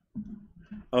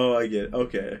 Oh, I get it.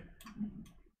 Okay.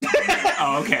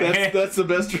 Oh, okay. That's the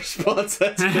best response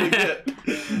that's gonna get.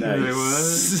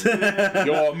 Nice.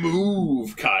 Your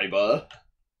move, Kaiba.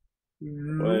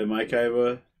 What, am I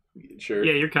Kaiba? Sure.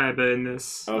 Yeah, you're Kaiba in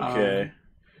this. Okay.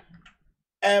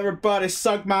 Everybody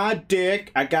suck my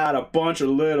dick. I got a bunch of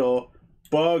little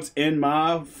bugs in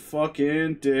my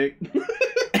fucking dick.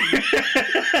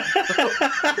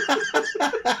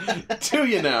 Do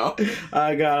you now?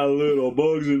 I got a little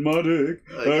bugs in my dick.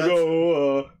 I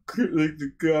go,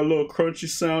 got a little crunchy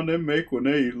sound they make when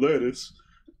they eat lettuce.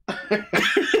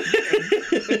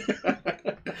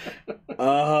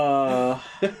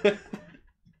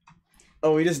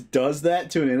 Oh, he just does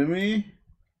that to an enemy?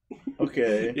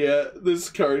 Okay. Yeah, this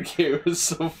card game is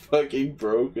so fucking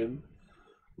broken.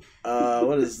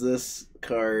 What is this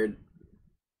card?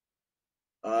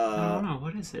 I don't know,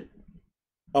 what is it?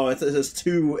 Oh, it says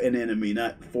 2 an enemy,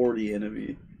 not 40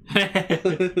 enemy.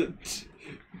 I'm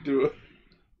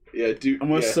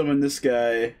gonna summon this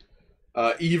guy.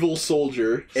 Evil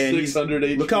soldier, and 600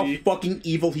 HP. Look how fucking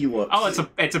evil he looks. Oh, it's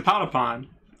a Palapon.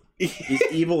 He's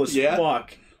evil as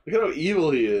fuck. Look at how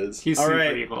evil he is. He's all super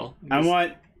right. evil. I'm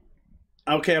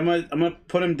gonna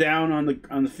put him down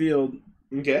on the field.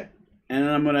 Okay. And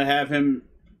then I'm gonna have him.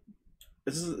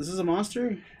 Is this a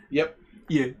monster? Yep.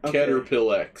 Yeah. Okay.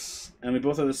 Caterpillar X. And we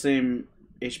both have the same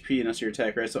HP and that's your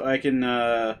attack, right? So I can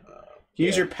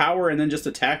use your power and then just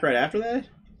attack right after that?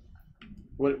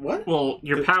 What? Well,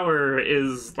 your power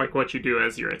is like what you do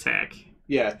as your attack.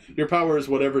 Yeah, your power is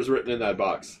whatever's written in that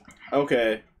box.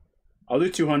 Okay. I'll do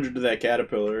 200 to that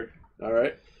caterpillar.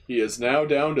 Alright. He is now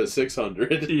down to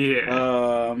 600.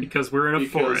 Yeah. Because we're in a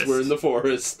forest. Because we're in the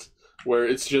forest, where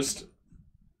it's just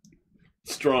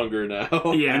stronger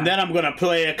now. Yeah. And then I'm gonna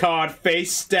play a card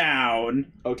face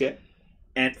down. Okay.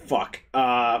 And fuck.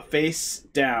 Face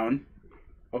down.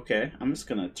 Okay, I'm just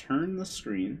gonna turn the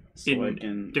screen so in I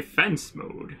can defense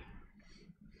mode.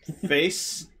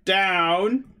 Face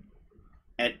down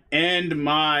and end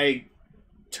my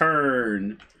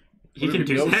turn. He can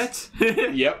do that?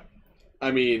 Yep.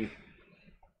 I mean,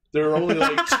 there are only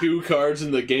like 2 cards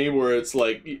in the game where it's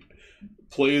like,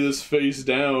 play this face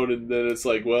down, and then it's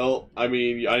like, well, I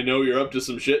mean, I know you're up to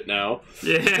some shit now.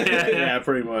 Yeah,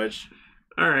 pretty much.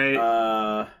 Alright.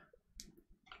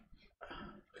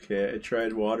 Okay, I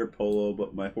tried water polo,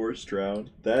 but my horse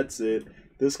drowned. That's it.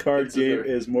 This card game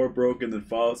is more broken than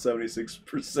Fallout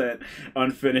 76%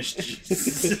 unfinished.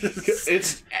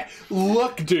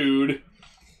 Look, dude.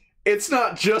 It's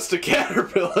not just a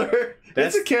caterpillar.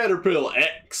 It's a Caterpillar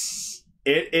X.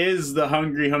 It is the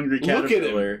hungry caterpillar. Look at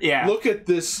him. Yeah. Look at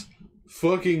this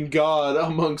fucking god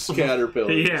amongst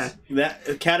caterpillars. Yeah.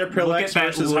 That Caterpillar X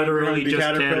versus literally hungry just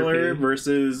caterpillar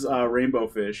versus rainbow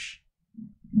fish.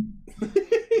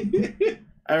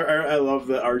 I love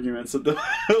the arguments of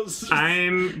those.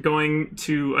 I'm going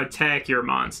to attack your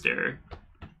monster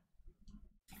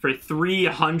for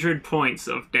 300 points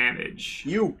of damage.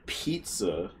 You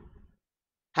pizza.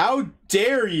 How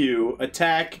dare you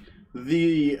attack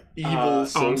the evil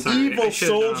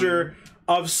soldier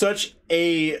of such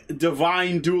a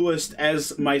divine duelist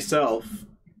as myself?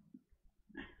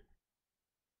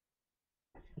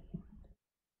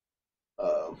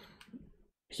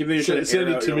 Send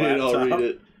it to me and I'll read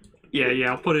it.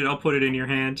 Yeah. I'll put it in your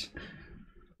hand.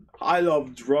 I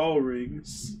love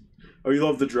drawings. Oh, you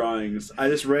love the drawings. I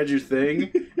just read your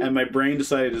thing, and my brain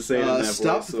decided to say it in that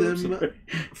stop voice. them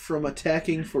from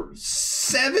attacking for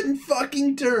 7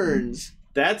 fucking turns.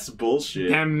 That's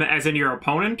bullshit. Them as in your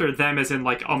opponent, or them as in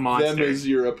like a monster? Them as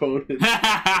your opponent,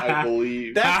 I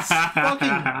believe. That's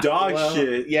fucking dog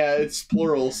shit. Yeah, it's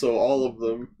plural, so all of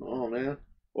them. Oh, man.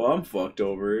 Well, I'm fucked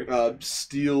over.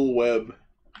 Steel web.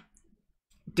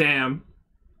 Damn.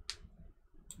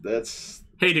 That's...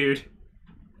 Hey, dude.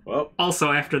 Well,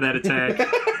 also after that attack,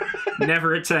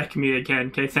 never attack me again.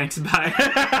 Okay, thanks, bye.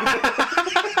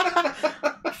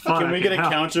 Can we get a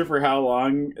counter for how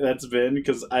long that's been?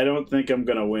 Because I don't think I'm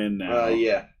gonna win now.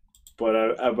 Yeah. But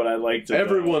I like to.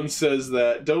 Everyone says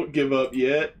that. Don't give up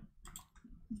yet.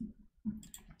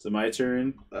 Is it my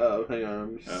turn? Hang on.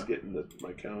 I'm just getting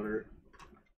my counter.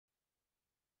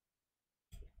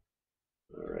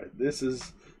 Alright, this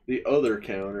is the other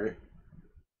counter.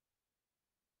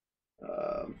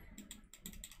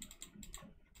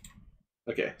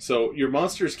 Okay, so your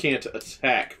monsters can't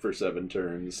attack for 7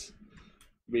 turns.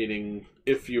 Meaning,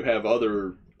 if you have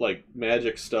other, like,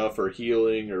 magic stuff or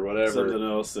healing or whatever... Something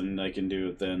else, then I can do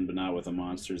it then, but not with a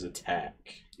monster's attack.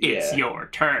 It's your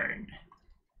turn.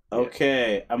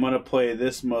 Okay, I'm gonna play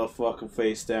this motherfucker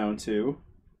face down, too.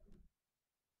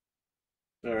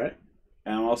 Alright.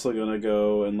 And I'm also gonna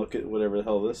go and look at whatever the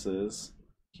hell this is.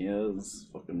 Yeah, it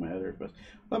doesn't fucking matter, but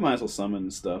I might as well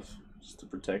summon stuff, just to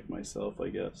protect myself, I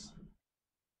guess.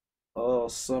 I'll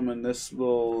summon this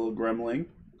little gremlin.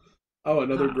 Oh,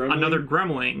 another gremlin? Another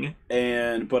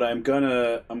gremlin. But I'm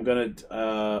gonna,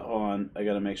 hold on, I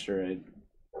gotta make sure I...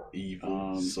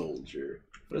 Evil soldier.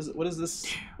 What is this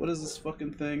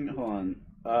fucking thing? Hold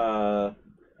on.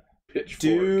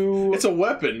 Pitchfork. It's a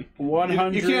weapon.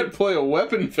 100... You can't play a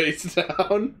weapon face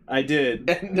down. I did.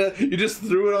 And you just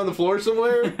threw it on the floor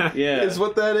somewhere? Yeah. Is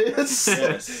what that is?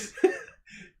 Yes.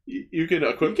 You can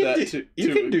equip that to...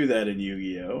 You can do that in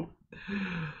Yu-Gi-Oh!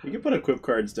 You can put equip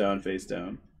cards down, face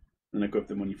down, and equip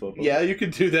them when you flip them. Yeah, you can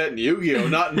do that in Yu-Gi-Oh!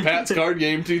 Not in Pat's Card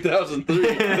Game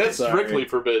 2003. That's strictly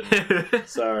forbidden.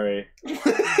 Sorry.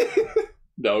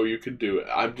 No, you can do it.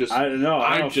 I'm just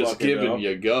giving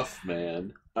you guff,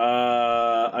 man.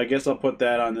 I guess I'll put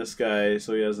that on this guy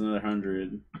so he has another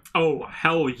 100. Oh,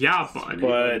 hell yeah, bud.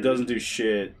 But it doesn't do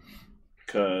shit.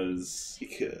 Because...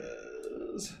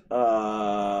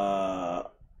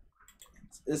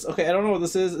 It's okay, I don't know what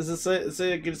this is. Is it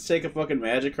say I can just take a fucking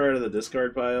magic card out of the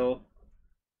discard pile?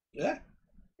 Yeah.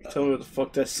 Tell me what the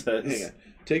fuck that says. Hang on.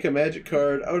 Take a magic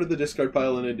card out of the discard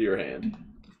pile and into your hand.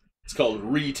 It's called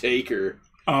Retaker.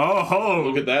 Oh!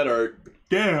 Look at that art.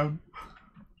 Damn.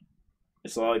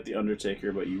 It's a lot like the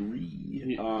Undertaker, but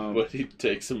you but he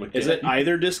takes them again. Is it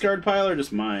either discard pile or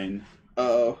just mine?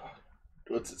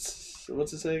 What's it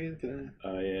say again?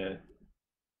 Yeah.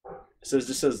 It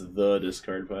just says the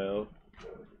discard pile.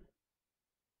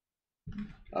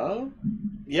 Oh,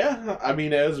 yeah. I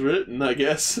mean, as written, I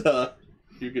guess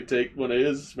you could take one of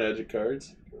his magic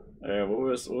cards. Alright, what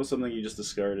was something you just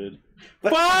discarded?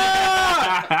 Fuck!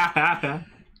 Fuck!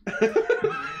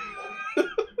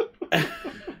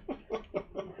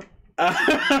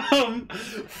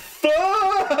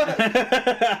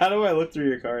 How do I look through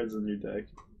your cards in your deck?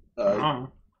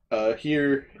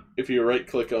 Here, if you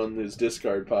right-click on his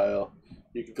discard pile,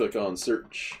 you can click on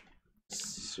Search.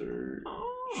 Search.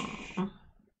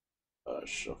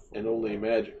 Shuffle. And only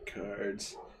magic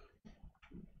cards.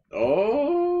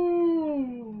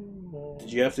 Oh!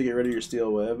 Did you have to get rid of your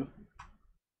steel web?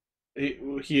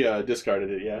 He discarded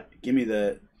it, yeah. Give me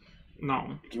that.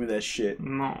 No. Give me that shit.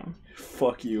 No.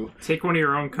 Fuck you. Take one of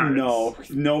your own cards. No.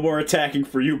 No more attacking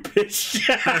for you, bitch.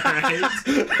 Alright.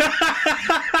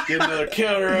 Get another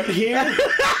counter out here.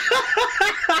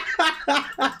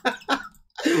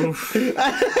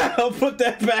 I'll put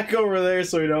that back over there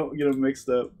so we don't get them mixed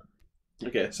up.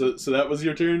 Okay, so that was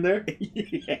your turn there?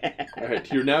 Yeah.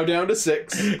 Alright, you're now down to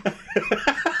 6.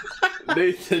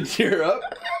 Nathan, you're up.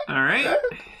 Alright.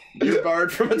 You're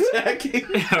barred from attacking.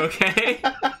 Okay.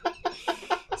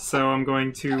 So I'm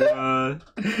going to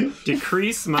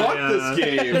decrease my... Fuck this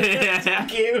game.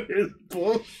 This game is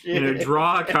bullshit.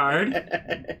 Draw a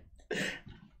card.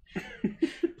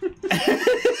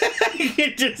 You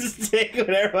can just take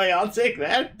whatever. Like, I'll take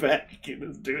that back and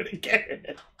just do it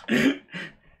again.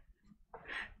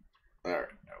 Alright,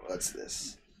 what's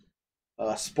this?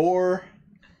 Spore.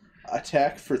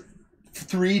 Attack for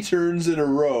 3 turns in a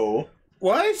row.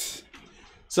 What?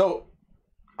 So,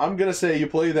 I'm gonna say you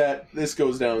play that, this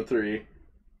goes down 3.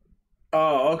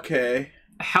 Oh, okay.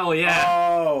 Hell yeah.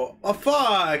 Oh,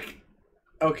 fuck.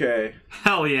 Okay.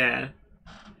 Hell yeah.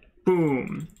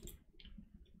 Boom.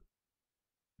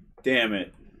 Damn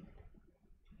it.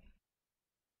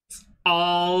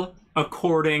 All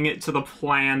according to the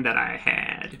plan that I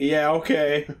had. Yeah,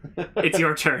 okay. It's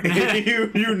your turn.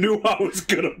 you knew I was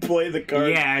gonna play the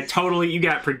card. Yeah, totally. You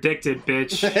got predicted,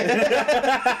 bitch.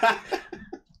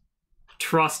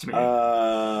 Trust me.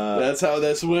 That's how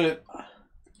this went.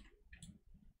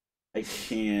 I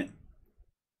can't.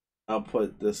 I'll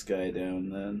put this guy down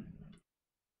then.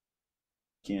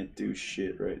 Can't do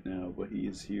shit right now, but he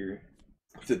is here.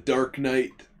 The Dark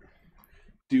Knight.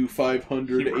 Do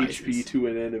 500 He rises. HP to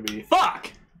an enemy.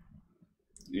 Fuck!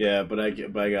 Yeah, but I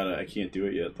can't do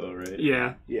it yet though, right?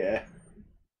 Yeah. Yeah.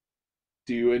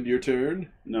 Do you end your turn?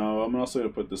 No, I'm also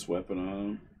gonna put this weapon on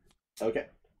him. Okay.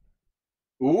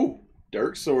 Ooh,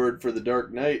 Dark Sword for the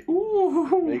Dark Knight.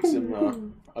 Ooh. Makes him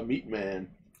a meat man.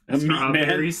 A meat man.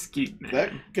 Strawberry skeet man.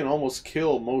 That can almost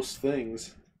kill most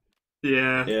things.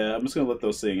 Yeah. Yeah, I'm just gonna let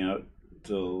those thing out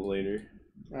till later.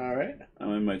 Alright.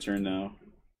 I'm in my turn now.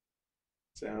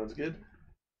 Sounds good.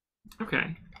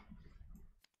 Okay.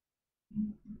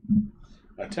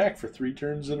 Attack for 3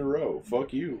 turns in a row.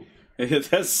 Fuck you.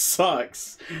 That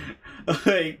sucks.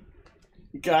 Like,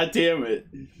 god damn it.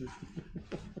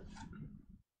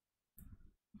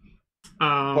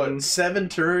 But 7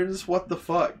 turns? What the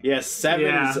fuck? Yeah, 7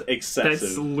 Yeah, is excessive.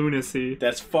 That's lunacy.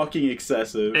 That's fucking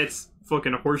excessive. It's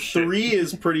fucking horseshit. 3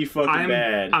 is pretty fucking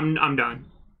bad. I'm done.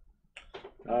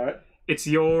 Alright. It's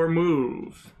your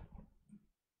move.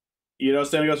 You know,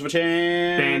 standing goes for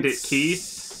chance. Bandit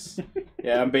Keith.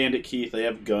 Yeah, I'm Bandit Keith. I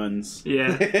have guns,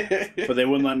 Yeah. but they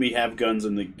wouldn't let me have guns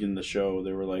in the show.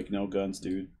 They were like, "No guns,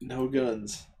 dude." No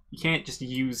guns. You can't just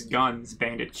use guns,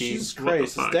 Bandit Keith. Jesus What the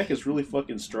Christ, this fuck? deck is really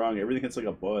fucking strong. Everything hits like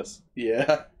a bus.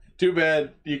 Yeah. Too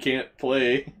bad you can't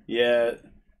play. Yeah.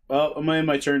 Well, I'm in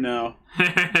my turn now.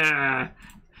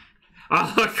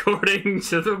 All according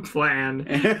to the plan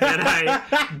that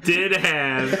I did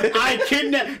have. I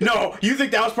kidnapped. No, you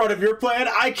think that was part of your plan?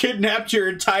 I kidnapped your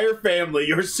entire family,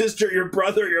 your sister, your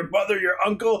brother, your mother, your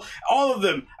uncle, all of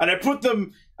them, and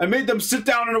I made them sit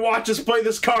down and watch us play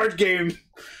this card game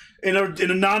in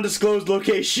a non-disclosed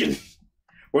location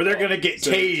where they're gonna get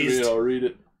Send it to me, tased. I'll read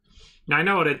it. I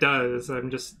know what it does.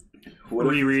 I'm just What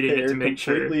if rereading it they're to make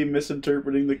sure. completely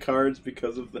misinterpreting the cards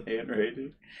because of the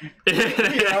handwriting.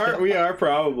 We are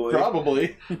probably.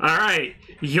 Probably. All right,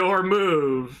 your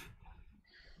move,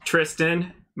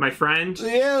 Tristan, my friend.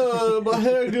 Yeah, my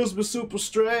hair gives me super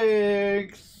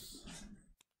strength.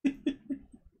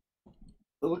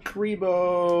 Little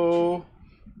Crebo.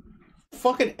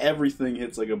 Fucking everything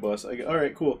hits like a bus. All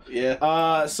right, cool.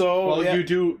 Yeah. So Well, yeah. you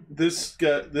do this.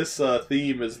 This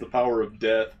theme is the power of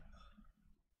death.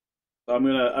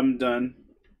 I'm done.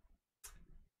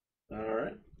 All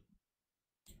right.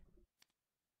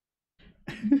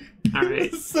 All right,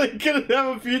 It's like gonna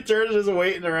have a few turns just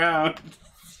waiting around.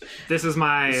 this is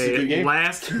my This is a good game.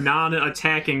 last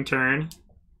non-attacking turn.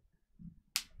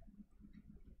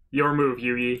 Your move,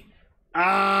 Yugi.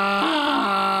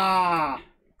 Ah!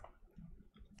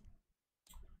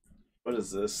 What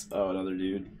is this? Oh, another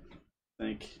dude. I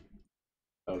think.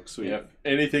 Oh, sweet. Yeah.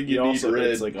 Anything He you need also red,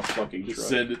 hits like a fucking just truck.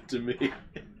 send it to me.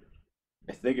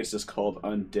 I think it's just called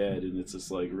Undead, and it's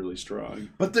just like really strong.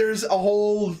 But there's a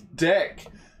whole deck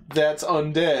that's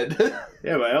undead.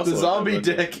 Yeah, but I also The zombie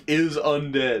deck is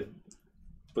undead.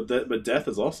 but death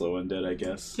is also undead, I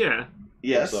guess. Yeah.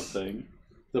 Yes. Or something.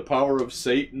 The power of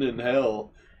Satan and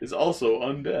hell is also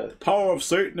undead. Power of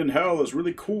Satan and hell is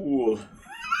really cool.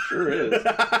 Sure is.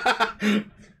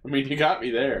 I mean, you got me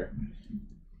there.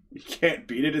 You can't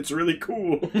beat it. It's really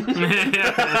cool.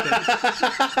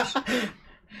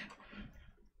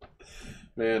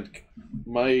 Man,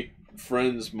 my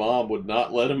friend's mom would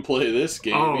not let him play this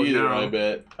game Oh, either, no. I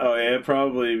bet. Oh yeah, it'd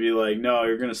probably be like, no,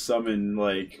 you're gonna summon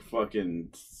like fucking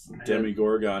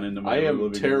Demigorgon into my I am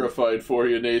living room. terrified for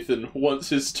you, Nathan, once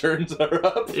his turns are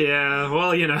up. Yeah,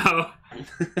 well, you know.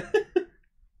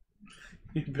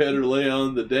 You better lay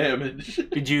on the damage.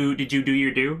 Did you do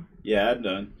your due? Yeah, I'm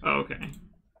done. Oh, okay.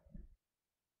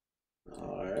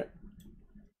 Alright.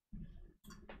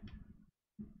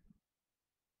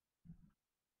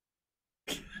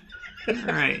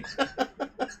 Alright.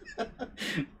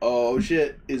 Oh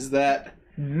shit, is that...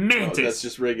 Mantis! Oh, that's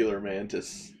just regular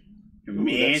Mantis.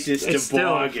 Mantis it's still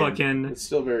toboggan. fucking... It's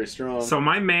still very strong. So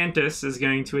my Mantis is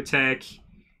going to attack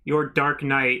your Dark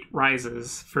Knight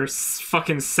Rises for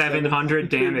fucking 700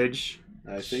 damage.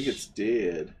 I think it's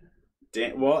dead.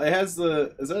 Well, it has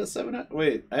the... Is that a 700?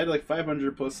 Wait, I had like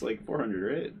 500 plus like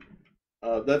 400,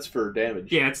 right? That's for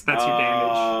damage. Yeah, that's your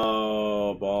damage.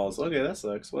 Oh, balls. Okay, that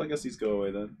sucks. Well, I guess these go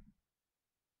away then.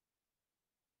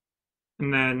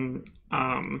 and then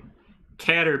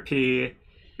Caterpie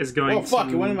is going fuck!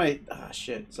 to When am I? Ah,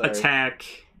 shit. Sorry. attack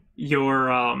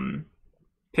your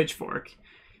Pitchfork.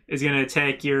 Is going to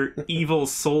attack your evil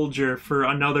soldier for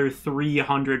another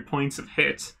 300 points of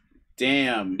hit.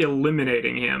 Damn.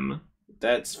 Eliminating him.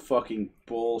 That's fucking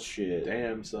bullshit.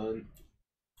 Damn, son.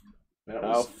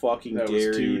 How fucking dare you? That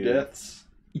was 2 deaths.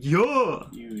 Yeah!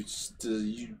 You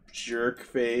jerk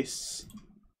face.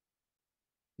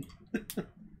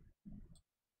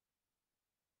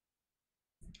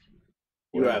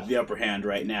 You have the upper hand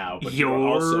right now, but you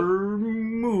also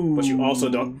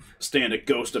don't stand a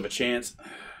ghost of a chance.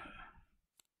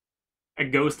 A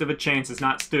ghost of a chance is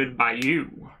not stood by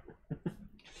you.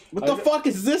 What the fuck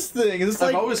is this thing? Is this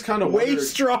like I've always kind of way wondered,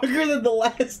 stronger than the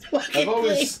last fucking I've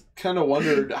always kind of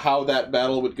wondered how that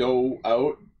battle would go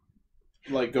out,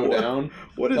 like go down.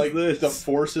 What is like this? The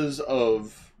forces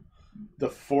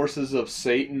of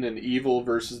Satan and evil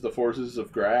versus the forces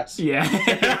of grass. Yeah.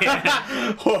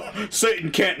 Satan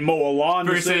can't mow a lawn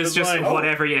versus just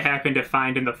whatever you happen to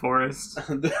find in the forest.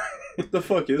 What the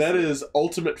fuck is that? Is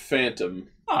Ultimate Phantom.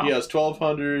 Oh. He has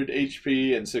 1200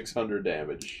 HP and 600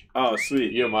 damage. Oh,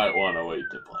 sweet. You might want to wait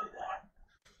to play that.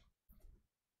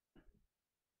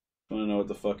 I don't know what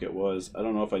the fuck it was. I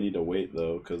don't know if I need to wait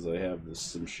though, because I have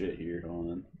some shit here.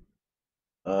 Hold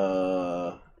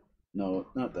on. No,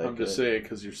 not that. I'm just saying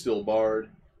because you're still barred.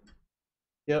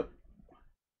 Yep.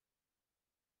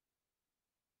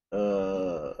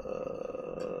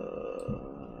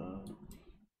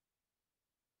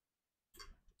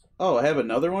 Oh, I have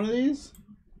another one of these?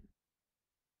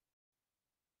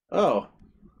 Oh.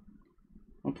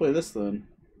 I'll play this then.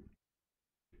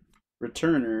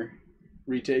 Returner.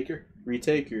 Retaker.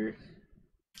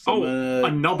 So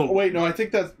another one. Wait, no, I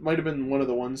think that might have been one of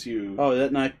the ones you... Oh,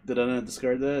 did I not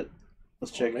discard that?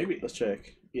 Let's check. Maybe. Let's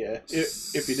check. Yeah,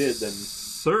 if you did, then...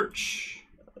 Search.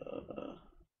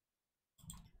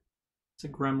 It's a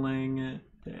gremling.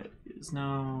 That is...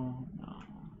 No.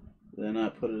 Did I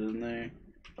not put it in there?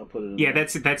 I'll put it in there. there.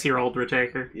 That's your old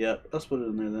Retaker. Yep, let's put it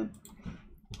in there then.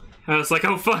 I was like,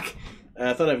 oh fuck.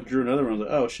 I thought I drew another one. I was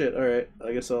like, oh shit, alright.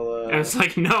 I guess I'll... I was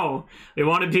like, no. They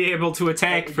want to be able to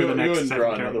attack for the next 7 draw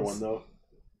turns. another one, though.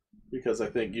 Because I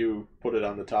think you put it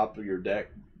on the top of your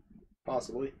deck.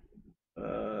 Possibly.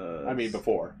 I mean,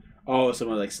 before. Oh,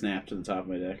 someone like snapped to the top of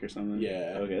my deck or something?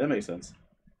 Yeah. Okay, that makes sense.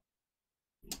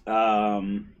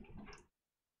 I'm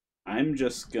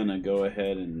just gonna go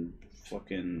ahead and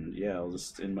fucking... Yeah, I'll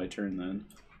just end my turn then.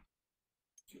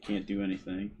 Can't do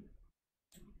anything.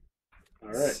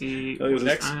 Alright. See,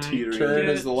 next turn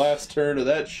is the last turn of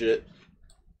that shit.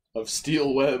 Of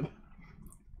Steel Web.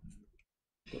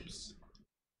 Whoops.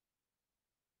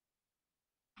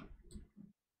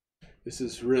 This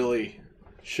is really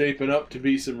shaping up to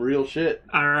be some real shit.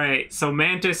 Alright, so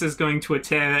Mantis is going to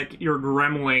attack your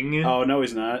gremling. Oh, no,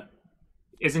 he's not.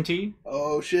 Isn't he?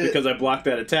 Oh, shit. Because I blocked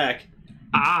that attack.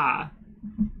 Ah.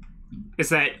 Is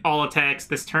that all attacks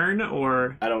this turn,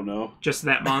 or I don't know. Just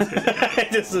that monster's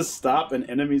attack? Just to stop an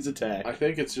enemy's attack. I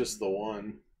think it's just the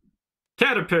one.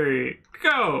 Caterpie,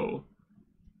 go!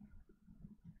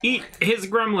 Eat his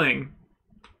gremling.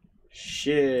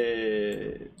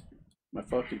 Shit. My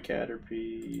fucking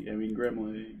Caterpie. I mean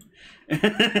gremling.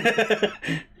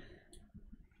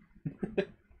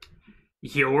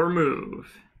 Your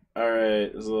move.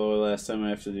 Alright, this is the last time I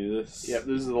have to do this. Yep,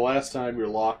 this is the last time you're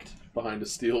locked behind a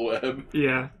steel web.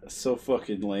 Yeah. That's so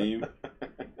fucking lame.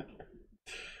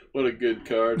 What a good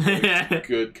card. What a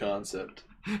good concept.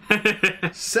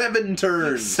 7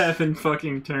 turns. 7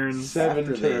 fucking turns. 7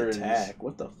 After turns. they attack.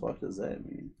 What the fuck does that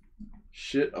mean?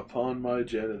 Shit upon my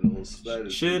genitals. That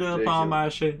is shit ridiculous. upon my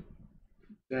shit.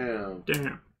 Damn.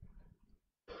 Damn.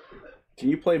 Can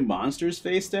you play monsters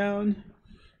face down?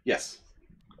 Yes.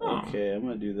 Oh. Okay, I'm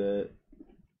gonna do that.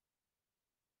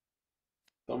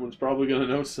 Someone's probably gonna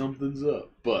know something's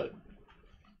up, but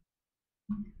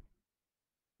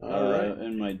all right.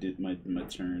 And my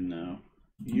turn now.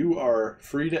 You are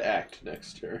free to act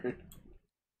next turn.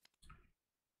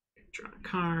 Draw a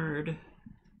card.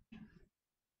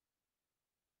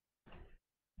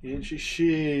 And she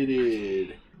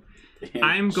shitted.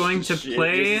 I'm going to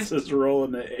play just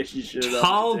rolling the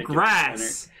Tall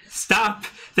Grass. Stop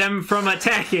them from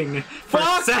attacking for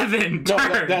 7 turns.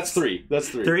 No, that's 3. That's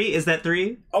 3. 3? Is that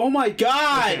 3? Oh my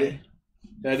god! Okay.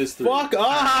 That is 3. Fuck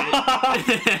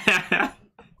off!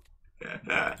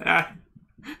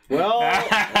 well,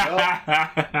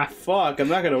 fuck, I'm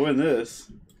not gonna win this.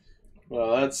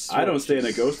 Well, that's... I don't stand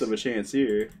a ghost of a chance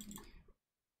here.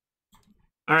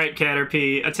 Alright,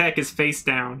 Caterpie. Attack is face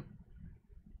down.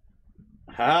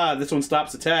 Ha! This one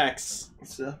stops attacks.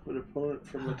 Stop an opponent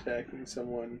from attacking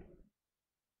someone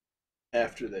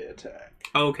after they attack.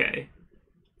 Okay.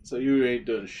 So you ain't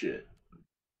done shit.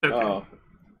 Okay. Oh.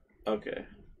 Okay.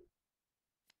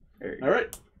 All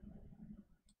right.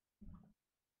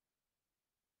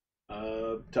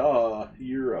 Taha,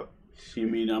 you're up. You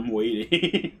mean I'm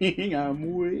waiting?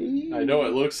 I'm waiting. I know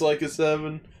it looks like a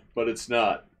 7, but it's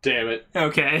not. Damn it.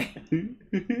 Okay.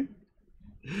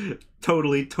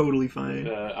 Totally fine.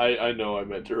 I know I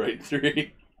meant to write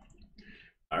 3.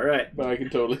 All right. But I can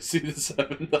totally see the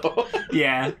 7, though.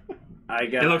 Yeah. I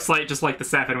got It looks like just like the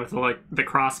 7 with like the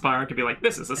crossbar to be like,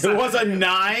 this is a 7. It was a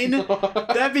 9?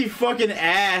 That'd be fucking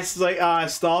ass. Like,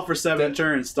 stall for 7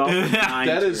 turns. Stall for 9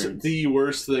 That turns. is the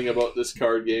worst thing about this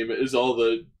card game is all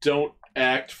the don't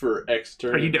act for X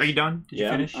turns. Are you done? Did you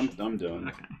finish? I'm done.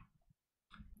 Okay.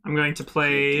 I'm going to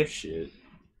play Shit.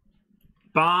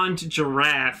 Bond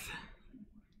Giraffe.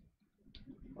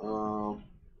 Go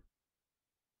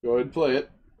ahead and play it.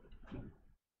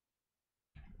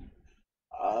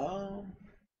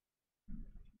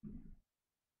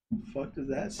 Fuck does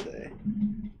that say?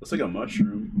 Looks like a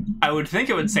mushroom. I would think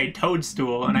it would say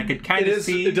Toadstool, and I could kind of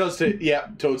see It does say, yeah,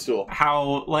 Toadstool.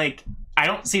 how, like, I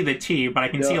don't see the T, but I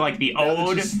can see, like, the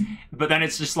Ode, but then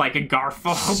it's just, like, a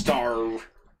Garfield. Starve.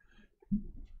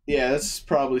 Yeah, that's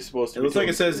probably supposed to It be looks like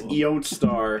it says Eote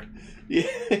Star.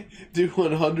 Yeah, do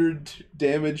 100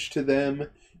 damage to them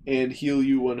and heal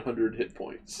you 100 hit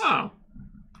points. Oh.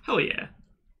 Hell yeah.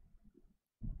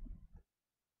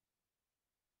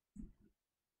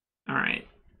 Alright.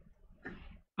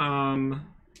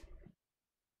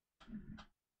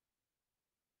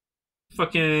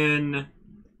 Fucking...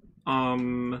 How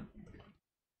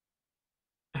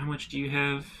much do you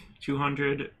have?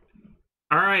 200?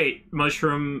 Alright,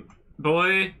 Mushroom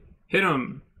Boy. Hit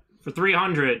him for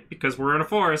 300, because we're in a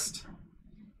forest.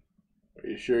 Are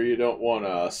you sure you don't want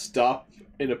to stop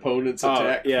an opponent's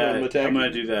attack from attacking? I'm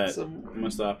gonna do that. I'm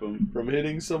gonna stop him. From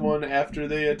hitting someone after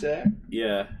they attack?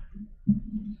 Yeah.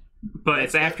 But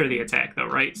it's after the attack, though,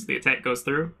 right? So the attack goes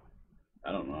through?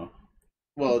 I don't know.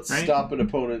 Well, it's Right? stop an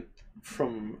opponent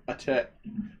from attack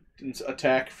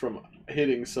from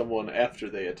hitting someone after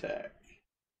they attack.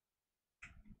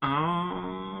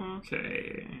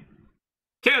 Okay.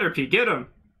 Caterpie, get him!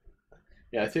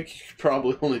 Yeah, I think you could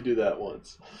probably only do that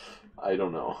once. I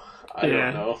don't know. I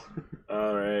Yeah. don't know.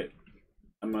 Alright.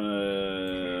 I'm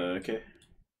gonna... Okay.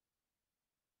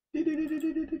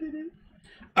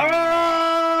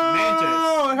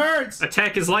 Oh! It hurts!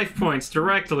 Attack his life points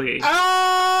directly.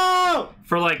 Oh!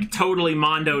 For, like, totally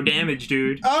Mondo damage,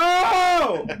 dude.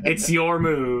 Oh! It's your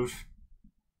move.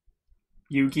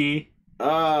 Yugi.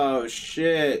 Oh,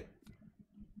 shit.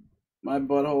 My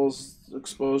butthole's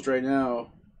exposed right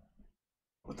now.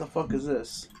 What the fuck is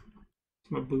this?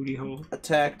 My booty hole.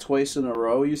 Attack twice in a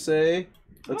row, you say?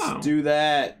 Let's Oh. do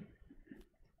that.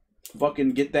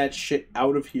 Fucking get that shit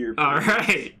out of here. Please.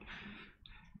 Alright.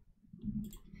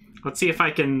 Let's see if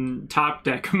I can top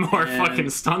deck more And- fucking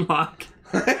stun lock.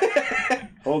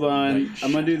 Hold on. Nice.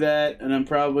 I'm gonna do that, and I'm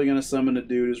probably gonna summon a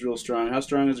dude who's real strong. How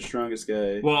strong is the strongest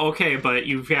guy? Well, okay, but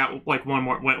you've got, like, one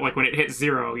more. Like, when it hits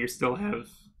 0, you still have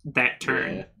that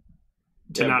turn Yeah.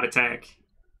 to Yeah. not attack.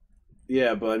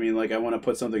 Yeah, but I mean, like, I want to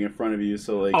put something in front of you,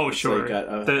 so like. Oh, it's, sure. like, got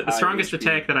a The high strongest HP.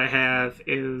 attack that I have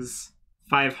is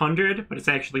 500, but it's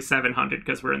actually 700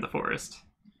 because we're in the forest.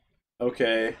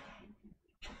 Okay.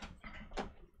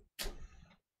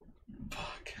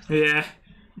 Fuck. Yeah.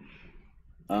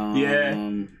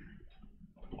 Yeah.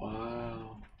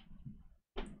 Wow.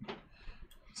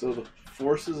 So the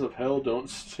forces of hell don't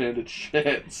stand a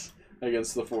chance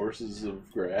against the forces of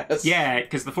grass. Yeah,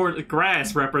 because the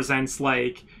grass represents,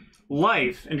 like,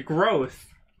 life and growth.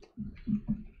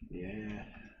 Yeah.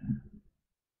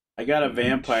 I got a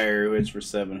vampire who hits for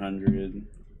 700.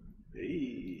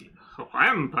 Hey.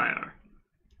 Vampire.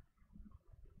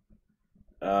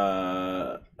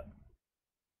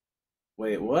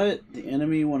 Wait, what? The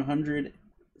enemy 100.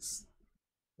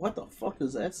 What the fuck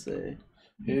does that say?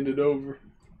 Hand it over,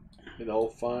 and I'll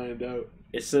find out.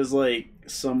 It says like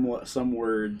some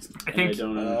words. I and think- I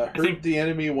don't know. Hurt think- the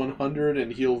enemy 100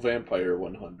 and heal vampire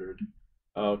 100.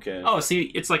 Okay. Oh, see,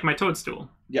 it's like my toadstool.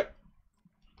 Yep.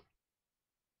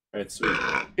 Alright, sweet.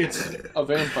 It's a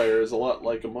vampire is a lot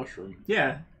like a mushroom.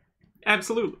 Yeah,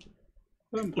 absolutely.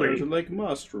 Vampires are like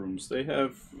mushrooms. They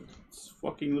have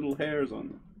fucking little hairs on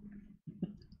them.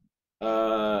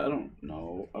 I don't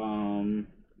know.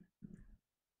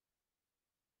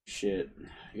 Shit.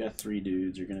 I got 3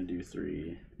 dudes. You're gonna do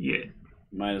 3. Yeah.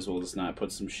 Might as well just not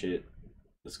put some shit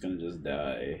that's gonna just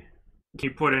die. Can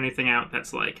you put anything out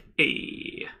that's like,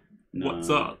 hey, No, what's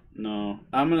up? No.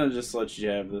 I'm gonna just let you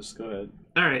have this. Go ahead.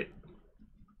 Alright.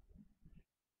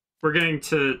 We're going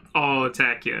to all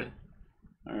attack you.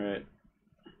 Alright.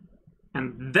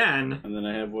 And then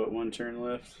I have, what, 1 turn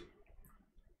left?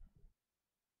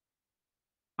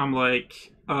 I'm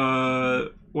like,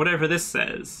 whatever this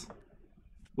says.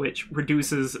 Which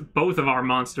reduces both of our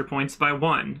monster points by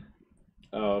 1.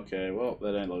 Oh, okay. Well,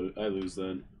 then I lose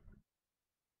then.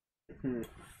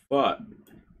 But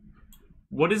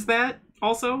what is that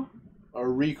also? A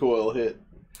recoil hit.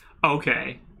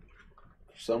 Okay.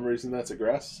 For some reason, that's a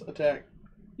grass attack.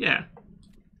 Yeah.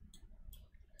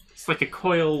 It's like a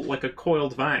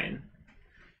coiled vine.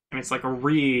 And it's like a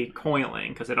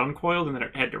recoiling, because it uncoiled and then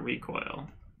it had to recoil.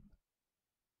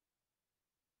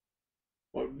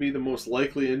 What would be the most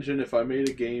likely engine if I made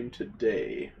a game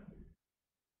today?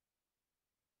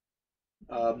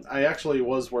 I actually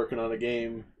was working on a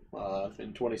game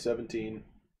in 2017.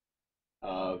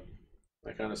 I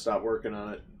kind of stopped working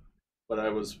on it, but I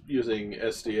was using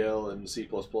SDL and C++.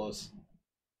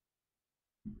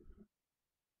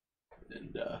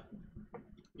 And,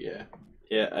 yeah.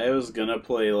 yeah, I was gonna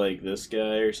play like this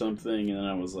guy or something, and then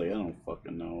I was like, I don't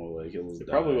fucking know. Like, it'll die.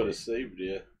 Probably would have saved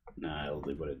you. Nah,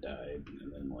 it would have died,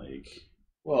 and then like.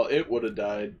 Well, it would have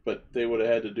died, but they would have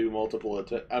had to do multiple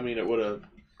attacks. I mean, it would have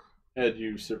had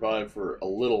you survive for a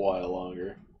little while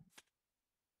longer.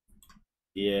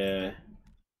 Yeah.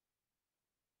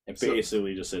 I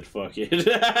basically just said fuck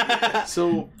it.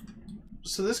 So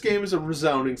this game is a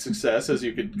resounding success, as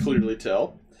you could clearly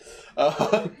tell.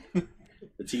 The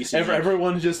TCG.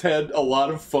 Everyone just had a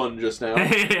lot of fun just now.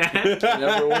 And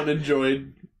everyone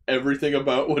enjoyed everything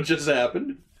about what just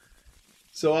happened.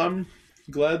 So I'm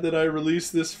glad that I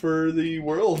released this for the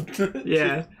world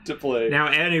to play. Now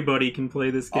anybody can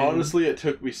play this game. Honestly, it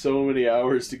took me so many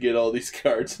hours to get all these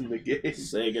cards in the game.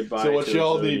 Say goodbye. So what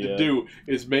y'all need to do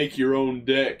is make your own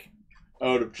deck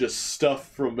out of just stuff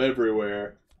from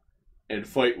everywhere and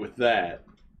fight with that.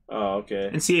 Oh, okay.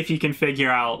 And see if you can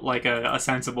figure out like a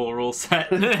sensible rule set.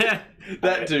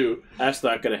 That too. That's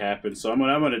not gonna happen. So what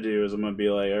I'm gonna do is I'm gonna be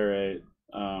like, all right,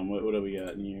 what do we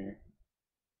got in here?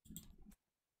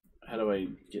 How do I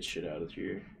get shit out of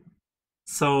here?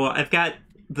 So I've got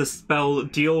the spell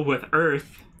Deal with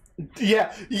Earth.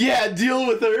 Yeah, Deal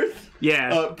with Earth.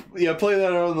 Yeah. Play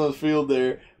that on the field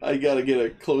there. I gotta get a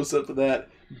close up of that.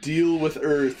 Deal with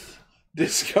Earth.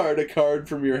 Discard a card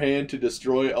from your hand to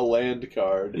destroy a land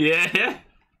card. Yeah.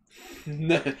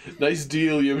 Nice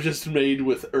deal you've just made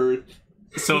with Earth.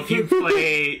 So if you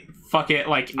play, fuck it,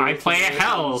 like, I play a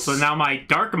Hell, so now my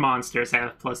dark monsters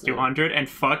have plus 200, and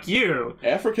fuck you.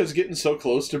 Africa's getting so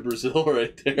close to Brazil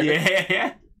right there.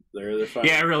 Yeah. They're finally,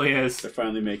 yeah, it really is. They're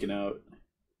finally making out.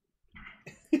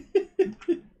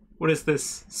 What is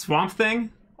this? Swamp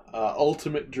thing?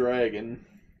 Ultimate Dragon.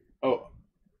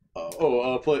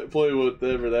 Play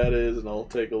whatever that is, and I'll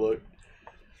take a look.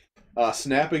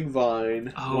 Snapping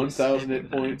Vine, 1,000 hit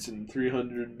points and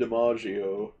 300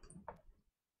 Dimaggio.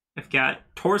 I've got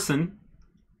Torsion,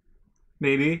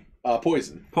 maybe.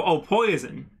 Poison.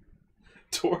 Poison.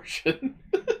 Torsion.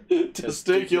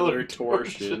 Testicular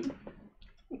torsion.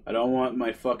 I don't want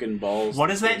my fucking balls. What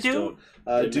does that do?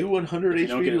 Do 100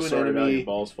 HP to an enemy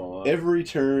balls fall off every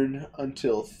turn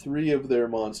until 3 of their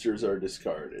monsters are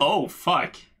discarded. Oh,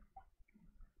 fuck.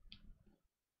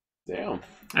 Damn.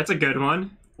 That's a good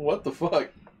one. What the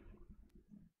fuck?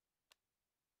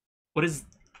 What is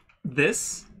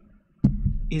this?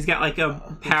 He's got like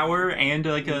a power and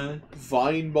like a...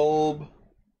 Vine Bulb,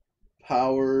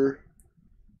 power,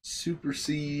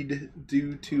 supersede,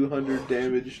 do 200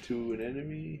 damage to an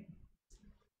enemy.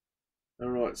 I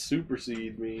don't know what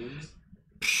supersede means.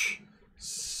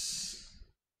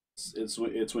 It's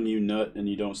when you nut and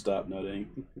you don't stop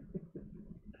nutting.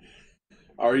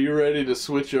 Are you ready to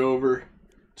switch over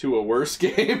to a worse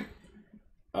game?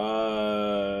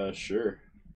 Sure.